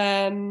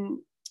 I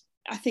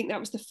think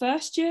that was the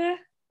first year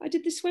I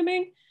did the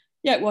swimming.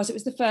 Yeah, it was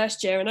the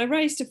first year, and I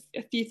raised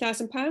a few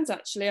 £1,000s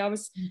actually. I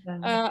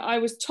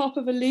was top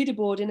of a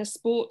leaderboard in a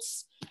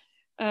sports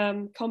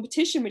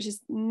competition, which has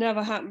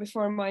never happened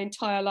before in my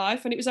entire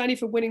life, and it was only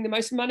for winning the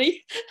most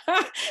money.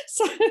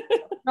 So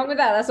wrong with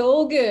that, that's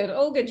all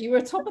good. You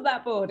were top of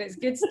that board, it's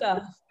good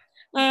stuff.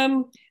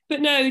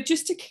 But no,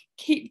 just to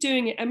keep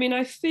doing it. I mean,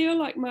 I feel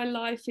like my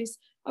life is,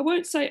 I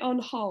won't say on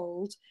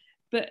hold,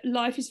 but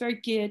life is very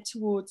geared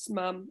towards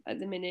mum at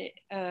the minute,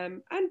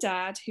 and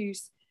dad,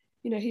 who's,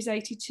 you know, he's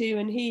 82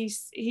 and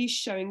he's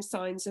showing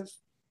signs of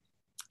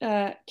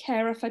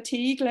carer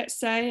fatigue, let's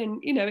say, and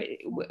you know,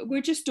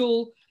 we're just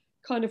all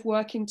kind of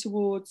working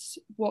towards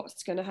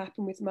what's going to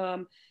happen with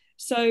mum.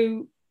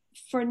 So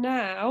for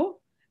now,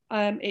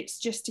 it's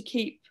just to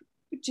keep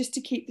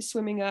the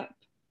swimming up,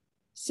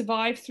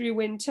 survive through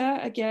winter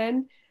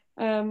again.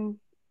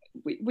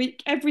 We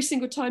every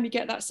single time you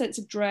get that sense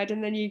of dread,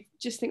 and then you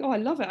just think, oh, I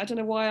love it, I don't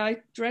know why I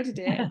dreaded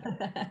it.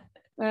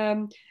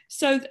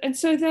 So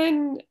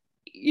then,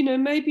 you know,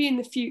 maybe in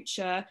the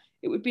future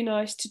it would be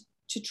nice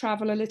to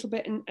travel a little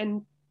bit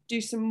and do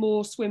some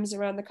more swims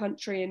around the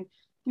country and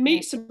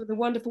meet some of the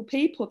wonderful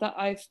people that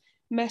I've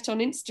met on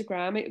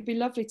Instagram. It would be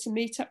lovely to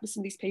meet up with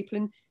some of these people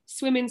and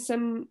swim in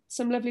some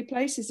lovely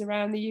places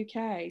around the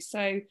UK.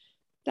 So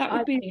that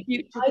would be the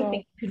future goal. I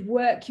think you could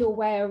work your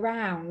way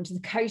around the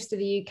coast of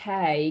the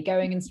UK,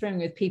 going and swimming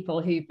with people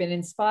who've been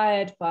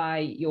inspired by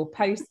your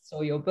posts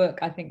or your book,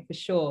 I think, for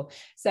sure.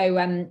 So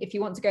if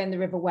you want to go in the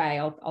River Wey,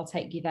 I'll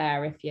take you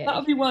there. That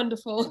would be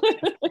wonderful.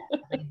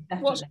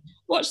 Definitely.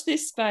 Watch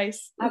this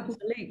space.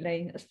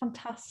 Absolutely, that's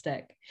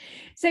fantastic.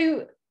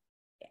 So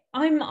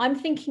I'm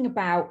thinking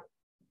about,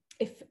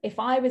 if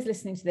I was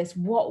listening to this,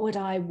 what would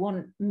I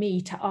want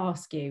me to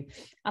ask you?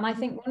 And I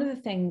think one of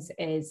the things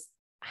is,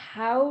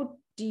 how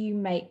do you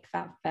make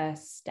that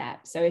first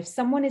step? So if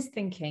someone is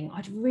thinking,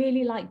 I'd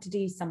really like to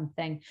do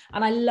something,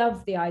 and I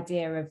love the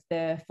idea of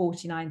the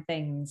 49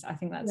 things, I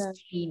think that's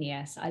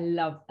genius. I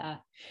love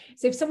that.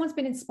 So if someone's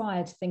been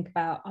inspired to think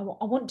about, I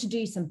want to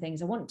do some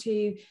things, I want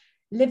to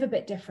live a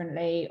bit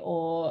differently,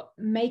 or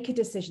make a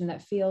decision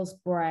that feels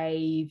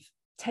brave,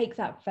 take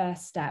that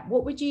first step,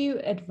 what would you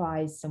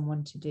advise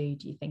someone to do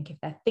you think, if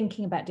they're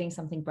thinking about doing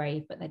something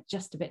brave but they're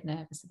just a bit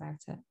nervous about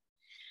it?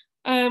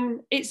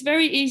 It's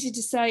very easy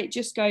to say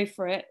just go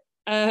for it,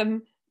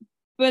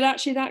 but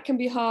actually that can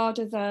be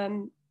harder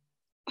than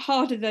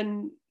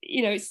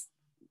you know,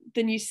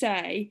 than you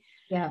say.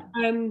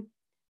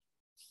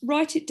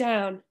 Write it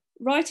down,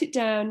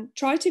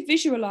 try to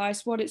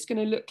visualize what it's going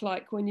to look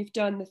like when you've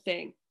done the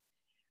thing.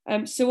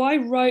 So I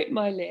wrote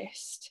my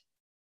list,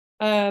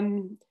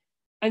 and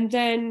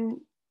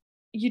then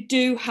you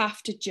do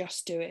have to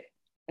just do it.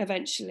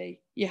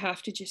 Eventually you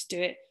have to just do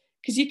it,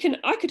 because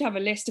I could have a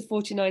list of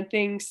 49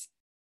 things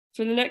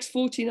for the next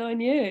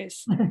 49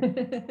 years.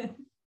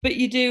 But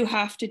you do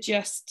have to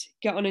just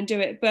get on and do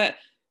it. But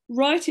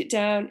write it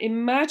down,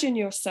 imagine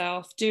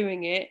yourself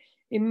doing it,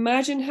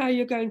 imagine how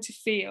you're going to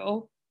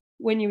feel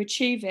when you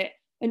achieve it.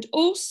 And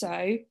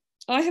also,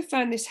 I have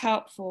found this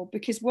helpful,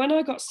 because when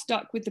I got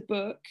stuck with the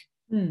book,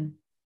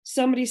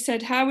 somebody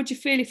said, how would you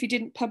feel if you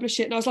didn't publish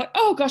it? And I was like,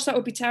 oh gosh, that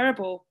would be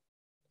terrible.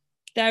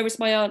 There was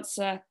my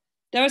answer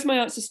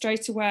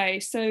straight away.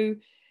 So,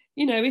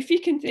 you know, if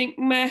you can think,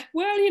 meh,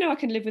 well, you know, I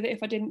can live with it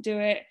if I didn't do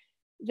it,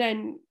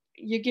 then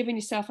you're giving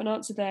yourself an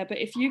answer there. But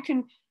if you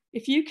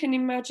can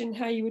imagine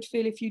how you would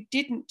feel if you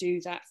didn't do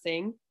that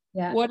thing,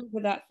 whatever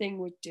that thing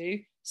would do,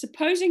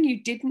 supposing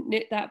you didn't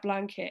knit that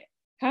blanket,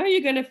 how are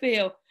you going to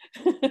feel?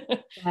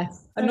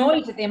 Yes.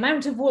 Annoyed at the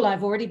amount of wool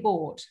I've already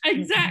bought.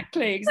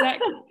 Exactly.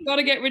 Got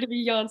to get rid of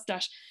your yarn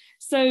stash.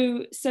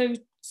 So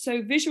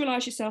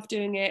visualize yourself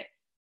doing it.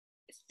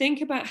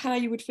 Think about how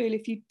you would feel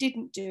if you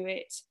didn't do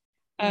it,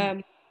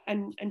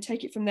 and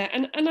take it from there.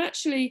 And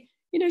actually,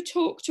 you know,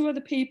 talk to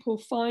other people,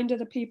 find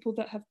other people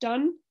that have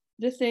done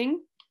the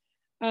thing,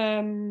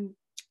 and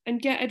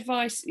get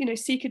advice, you know,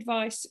 seek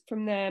advice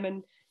from them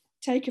and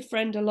take a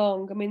friend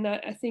along. I mean,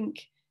 I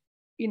think,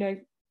 you know,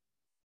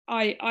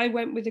 I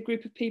went with a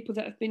group of people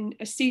that have been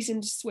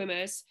seasoned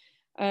swimmers,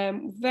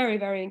 very,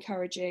 very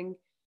encouraging.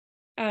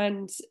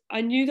 And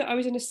I knew that I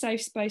was in a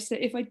safe space,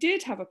 that if I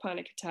did have a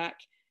panic attack,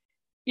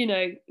 you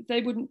know,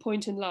 they wouldn't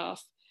point and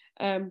laugh,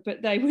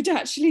 but they would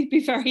actually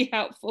be very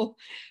helpful.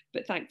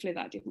 But thankfully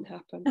that didn't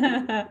happen.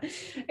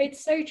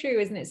 It's so true,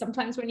 isn't it?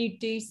 Sometimes when you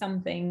do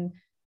something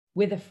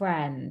with a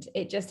friend,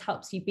 it just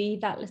helps you be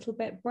that little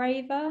bit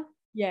braver.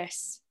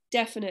 Yes,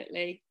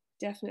 definitely.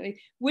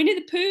 Winnie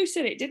the Pooh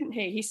said it, didn't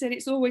he? He said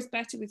it's always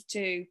better with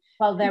two.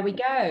 Well, there we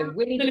go.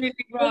 Absolutely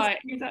right.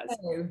 He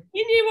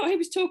knew what he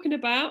was talking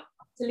about.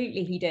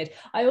 Absolutely, he did.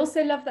 I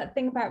also love that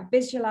thing about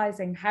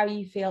visualizing how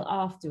you feel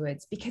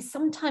afterwards, because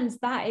sometimes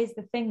that is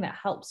the thing that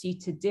helps you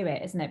to do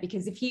it, isn't it?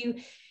 Because if you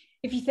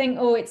think,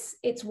 oh,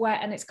 it's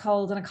wet and it's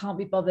cold and I can't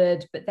be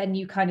bothered, but then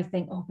you kind of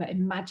think, oh, but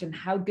imagine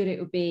how good it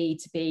would be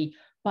to be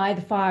by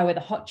the fire with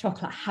a hot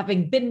chocolate,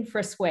 having been for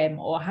a swim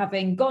or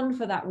having gone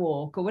for that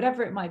walk or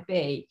whatever it might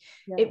be.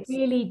 Yes. It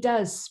really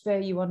does spur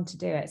you on to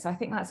do it. So I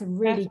think that's a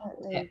really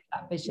good tip,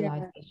 that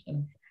visualization.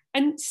 Yeah.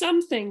 And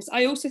some things,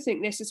 I also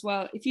think this as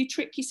well, if you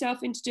trick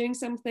yourself into doing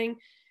something,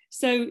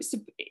 so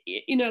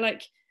you know,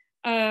 like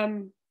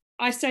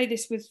I say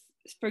this with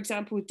for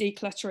example, with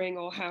decluttering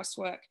or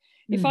housework,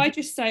 if I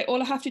just say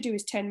all I have to do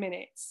is 10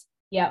 minutes,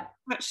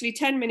 actually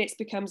 10 minutes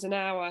becomes an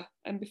hour,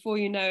 and before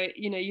you know it,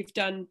 you've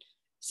done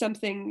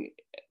something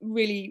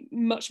really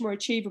much more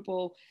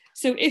achievable.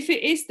 So if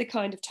it is the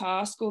kind of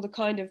task or the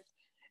kind of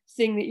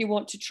thing that you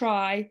want to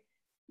try,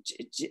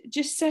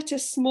 just set a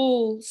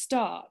small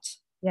start,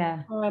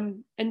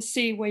 and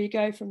see where you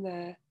go from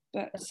there.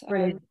 But so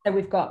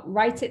we've got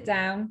write it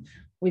down,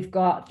 we've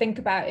got think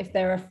about if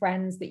there are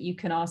friends that you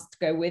can ask to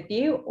go with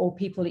you or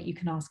people that you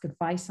can ask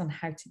advice on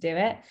how to do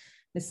it.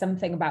 There's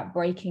something about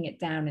breaking it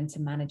down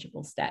into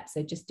manageable steps.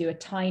 So just do a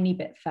tiny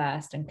bit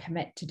first and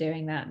commit to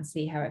doing that and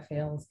see how it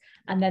feels.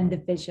 And then the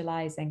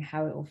visualizing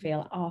how it will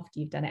feel after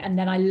you've done it. And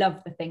then I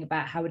love the thing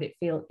about how would it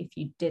feel if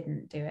you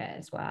didn't do it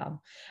as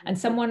well. And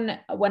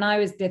when I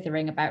was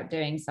dithering about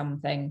doing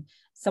something,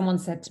 someone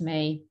said to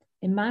me,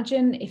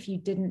 imagine if you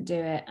didn't do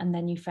it and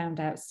then you found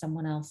out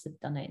someone else had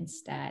done it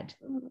instead.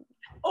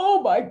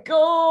 Oh my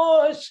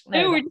gosh.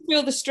 I already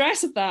feel the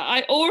stress of that.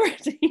 I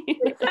already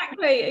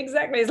exactly.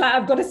 It's like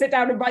I've got to sit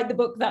down and write the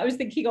book that I was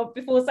thinking of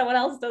before someone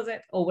else does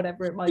it, or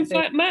whatever it might be. In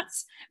fact,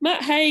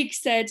 Matt Haig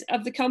said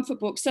of the comfort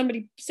book,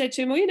 somebody said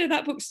to him, well,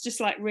 that book's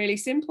just like really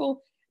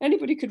simple.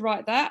 Anybody could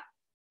write that.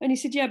 And he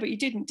said, yeah, but you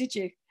didn't, did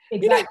you?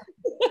 Exactly.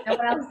 No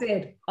one else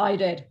did. I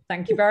did.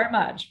 Thank you very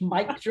much.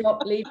 Mic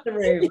drop, leave the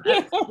room.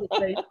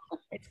 Absolutely.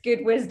 It's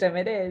good wisdom.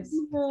 It is.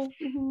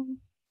 Mm-hmm.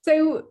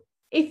 So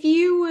if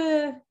you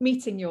were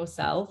meeting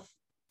yourself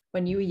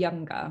when you were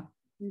younger,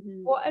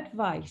 what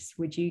advice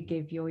would you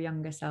give your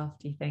younger self,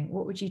 do you think?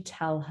 What would you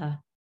tell her?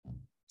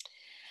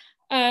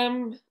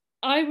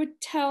 I would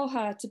tell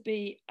her to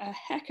be a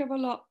heck of a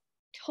lot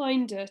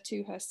kinder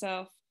to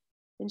herself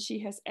than she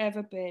has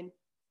ever been.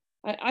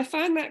 I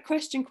found that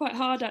question quite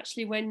hard,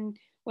 actually, when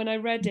I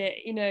read it,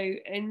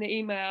 in the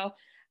email,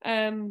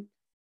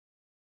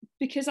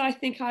 because I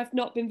think I've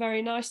not been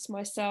very nice to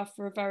myself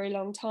for a very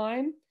long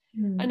time.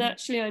 And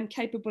actually I'm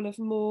capable of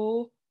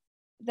more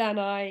than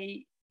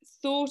I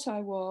thought I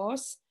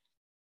was.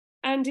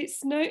 And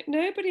it's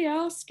nobody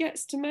else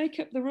gets to make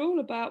up the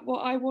rule about what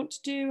I want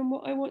to do and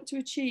what I want to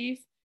achieve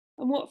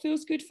and what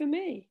feels good for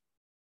me.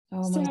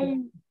 Oh my God.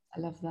 I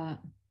love that.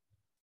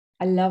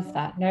 I love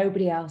that.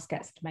 Nobody else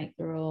gets to make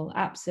the rule.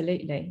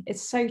 Absolutely.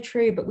 It's so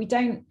true, but we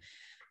don't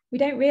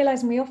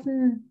realize, and we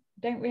often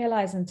don't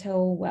realize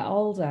until we're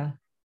older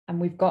and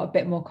we've got a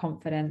bit more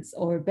confidence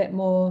or a bit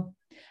more,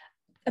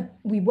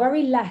 we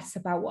worry less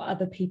about what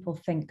other people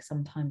think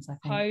sometimes, I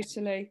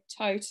think.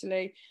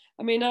 Totally.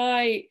 I mean,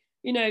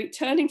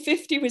 turning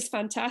 50 was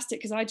fantastic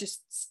because I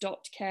just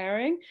stopped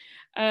caring.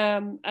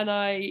 And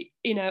I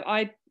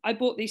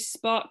bought these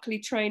sparkly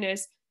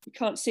trainers. You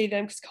can't see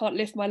them because I can't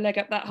lift my leg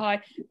up that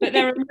high, but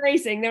they're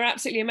amazing. They're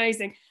absolutely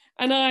amazing.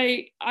 And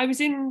I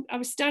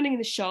was standing in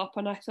the shop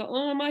and I thought,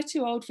 oh, am I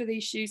too old for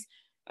these shoes?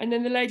 And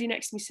then the lady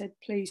next to me said,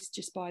 please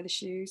just buy the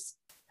shoes.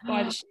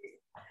 Buy the shoes.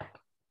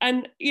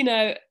 And,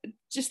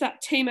 just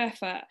that team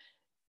effort,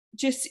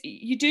 just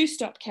you do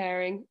stop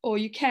caring, or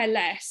you care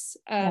less.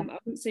 I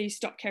wouldn't say you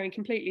stop caring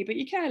completely, but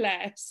you care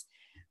less.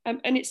 And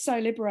it's so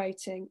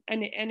liberating.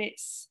 And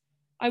it's,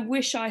 I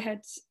wish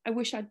I'd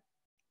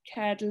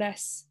cared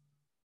less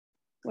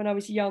when I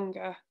was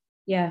younger.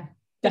 Yeah.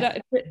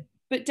 Definitely.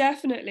 But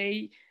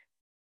definitely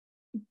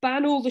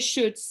ban all the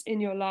shoulds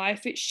in your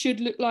life. It should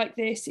look like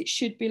this. It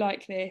should be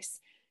like this.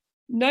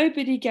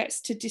 Nobody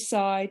gets to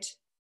decide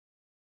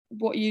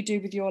what you do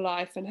with your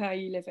life and how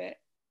you live it.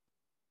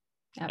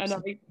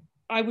 Absolutely. And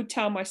I would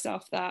tell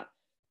myself that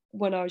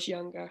when I was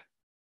younger.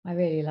 I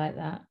really like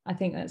that. I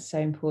think that's so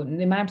important.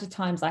 The amount of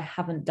times I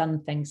haven't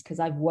done things because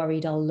I've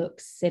worried I'll look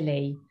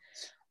silly.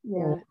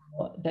 Yeah.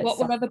 What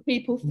will other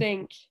people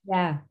think?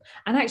 Yeah.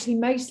 And actually,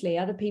 mostly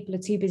other people are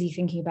too busy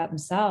thinking about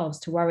themselves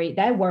to worry.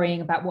 They're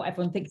worrying about what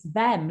everyone thinks of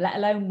them, let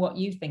alone what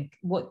you think,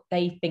 what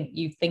they think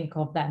you think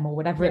of them, or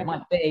whatever it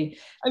might be.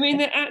 I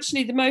mean,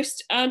 actually, the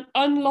most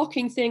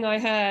unlocking thing I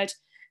heard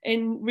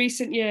in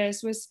recent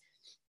years was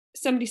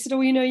somebody said,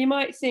 oh, you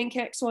might think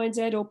X, Y, and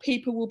Z, or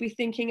people will be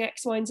thinking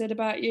X, Y, and Z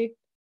about you.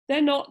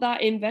 They're not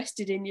that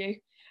invested in you.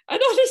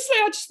 And honestly,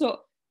 I just thought,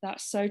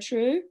 that's so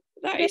true.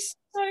 That is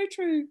so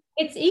true.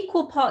 It's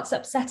equal parts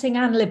upsetting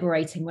and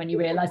liberating when you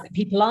realise that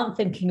people aren't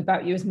thinking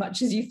about you as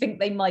much as you think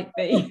they might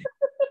be.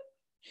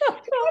 I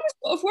was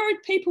sort of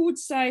worried people would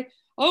say,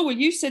 oh, well,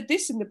 you said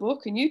this in the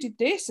book and you did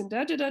this and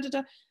da da da da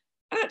da.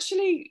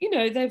 Actually,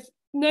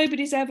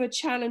 nobody's ever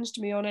challenged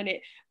me on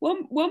any.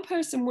 One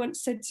person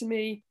once said to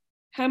me,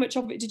 how much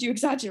of it did you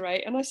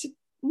exaggerate? And I said,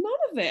 none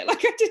of it.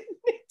 Like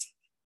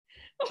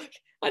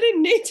I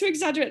didn't need to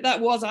exaggerate. That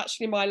was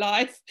actually my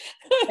life.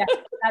 Yeah,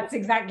 that's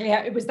exactly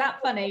how it was. That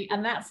funny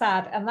and that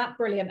sad and that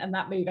brilliant and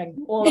that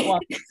moving all at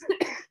once.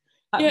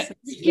 Yeah,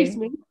 excuse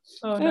me.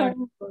 Oh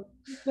no.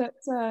 But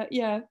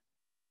yeah.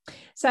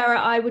 Sarah,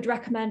 I would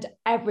recommend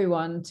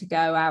everyone to go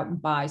out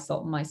and buy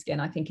Salt on My Skin.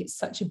 I think it's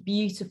such a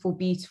beautiful,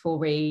 beautiful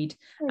read.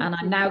 And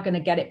I'm now going to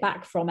get it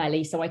back from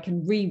Ellie so I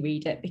can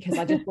reread it, because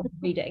I just want to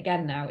read it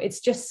again now. It's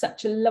just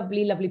such a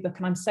lovely, lovely book.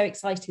 And I'm so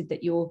excited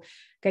that you're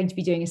going to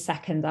be doing a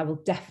second. I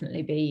will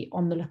definitely be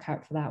on the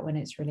lookout for that when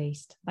it's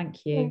released.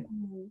 Thank you.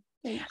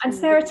 And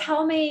Sarah,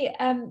 tell me,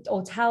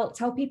 or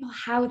tell people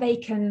how they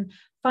can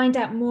find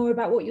out more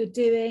about what you're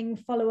doing,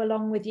 follow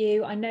along with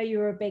you. I know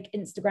you're a big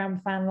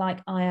Instagram fan like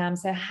I am.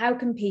 So how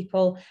can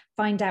people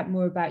find out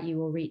more about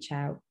you or reach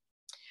out?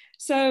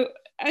 So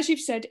as you've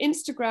said,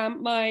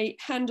 Instagram, my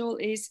handle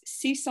is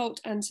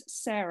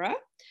SeaSaltandSarah.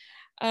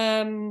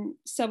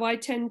 So I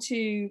tend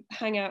to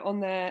hang out on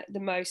there the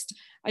most.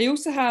 I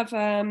also have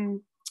a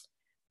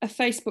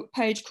Facebook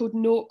page called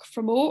Nork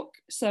from Ork.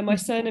 So my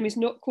surname is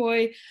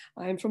Norquoy.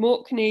 I'm from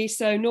Orkney.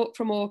 So Nork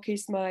from Ork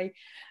is my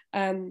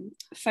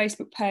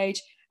Facebook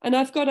page. And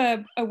I've got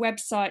a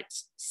website,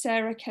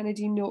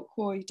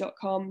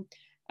 sarahkennedynorquoy.com.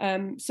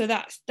 So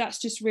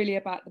that's just really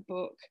about the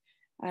book.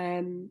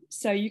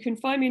 So you can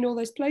find me in all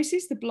those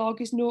places. The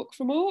blog is Nork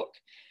from Ork.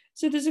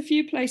 So there's a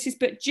few places,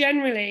 but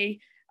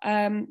generally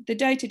the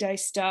day-to-day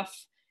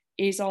stuff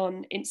is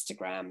on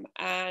Instagram,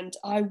 and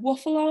I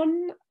waffle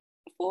on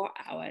for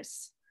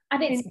hours.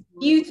 And it's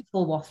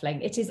beautiful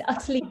waffling. It is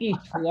utterly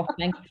beautiful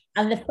waffling.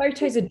 And the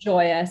photos are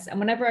joyous.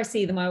 And whenever I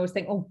see them, I always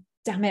think, oh,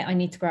 damn it, I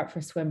need to go out for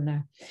a swim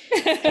now.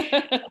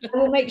 I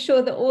will make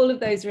sure that all of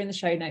those are in the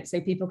show notes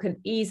so people can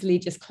easily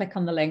just click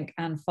on the link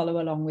and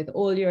follow along with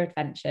all your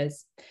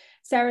adventures.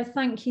 Sarah,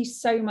 thank you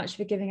so much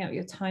for giving up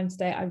your time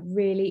today. I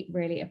really,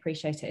 really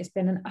appreciate it. It's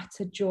been an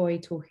utter joy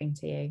talking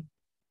to you.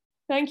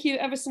 Thank you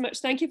ever so much.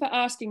 Thank you for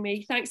asking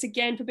me. Thanks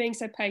again for being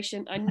so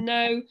patient. I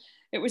know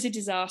it was a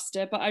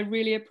disaster, but I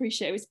really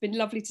appreciate it. It's been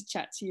lovely to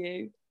chat to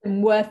you.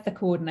 And worth the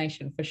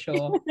coordination for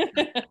sure.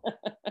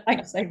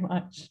 Thanks so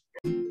much.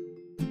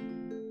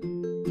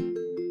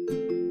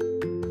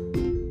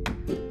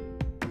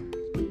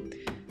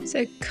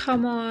 So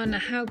come on,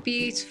 how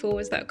beautiful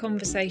was that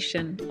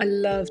conversation? I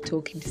love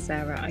talking to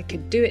Sarah. I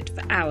could do it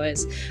for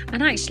hours.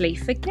 And actually,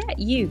 forget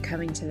you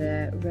coming to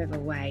the River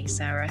Wey,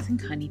 Sarah. I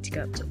think I need to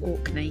go up to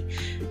Orkney.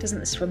 Doesn't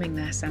the swimming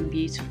there sound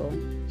beautiful?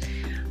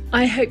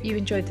 I hope you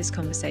enjoyed this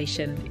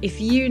conversation. If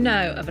you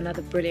know of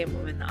another brilliant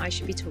woman that I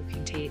should be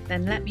talking to,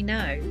 then let me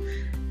know.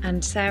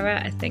 And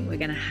Sarah, I think we're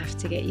going to have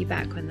to get you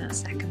back when that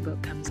second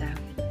book comes out.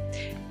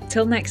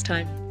 Till next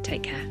time,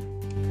 take care.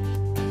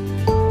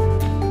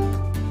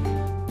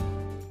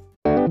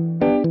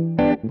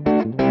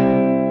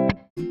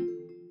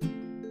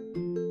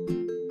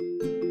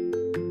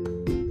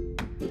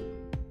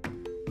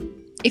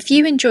 If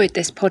you enjoyed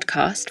this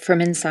podcast from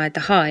Inside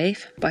the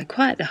Hive by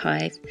Quiet the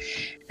Hive,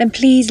 then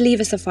please leave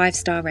us a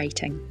 5-star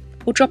rating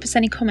or drop us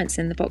any comments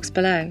in the box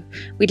below.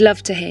 We'd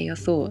love to hear your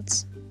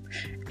thoughts.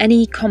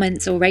 Any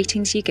comments or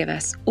ratings you give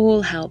us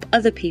all help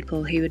other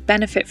people who would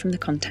benefit from the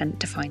content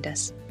to find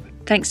us.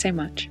 Thanks so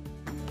much.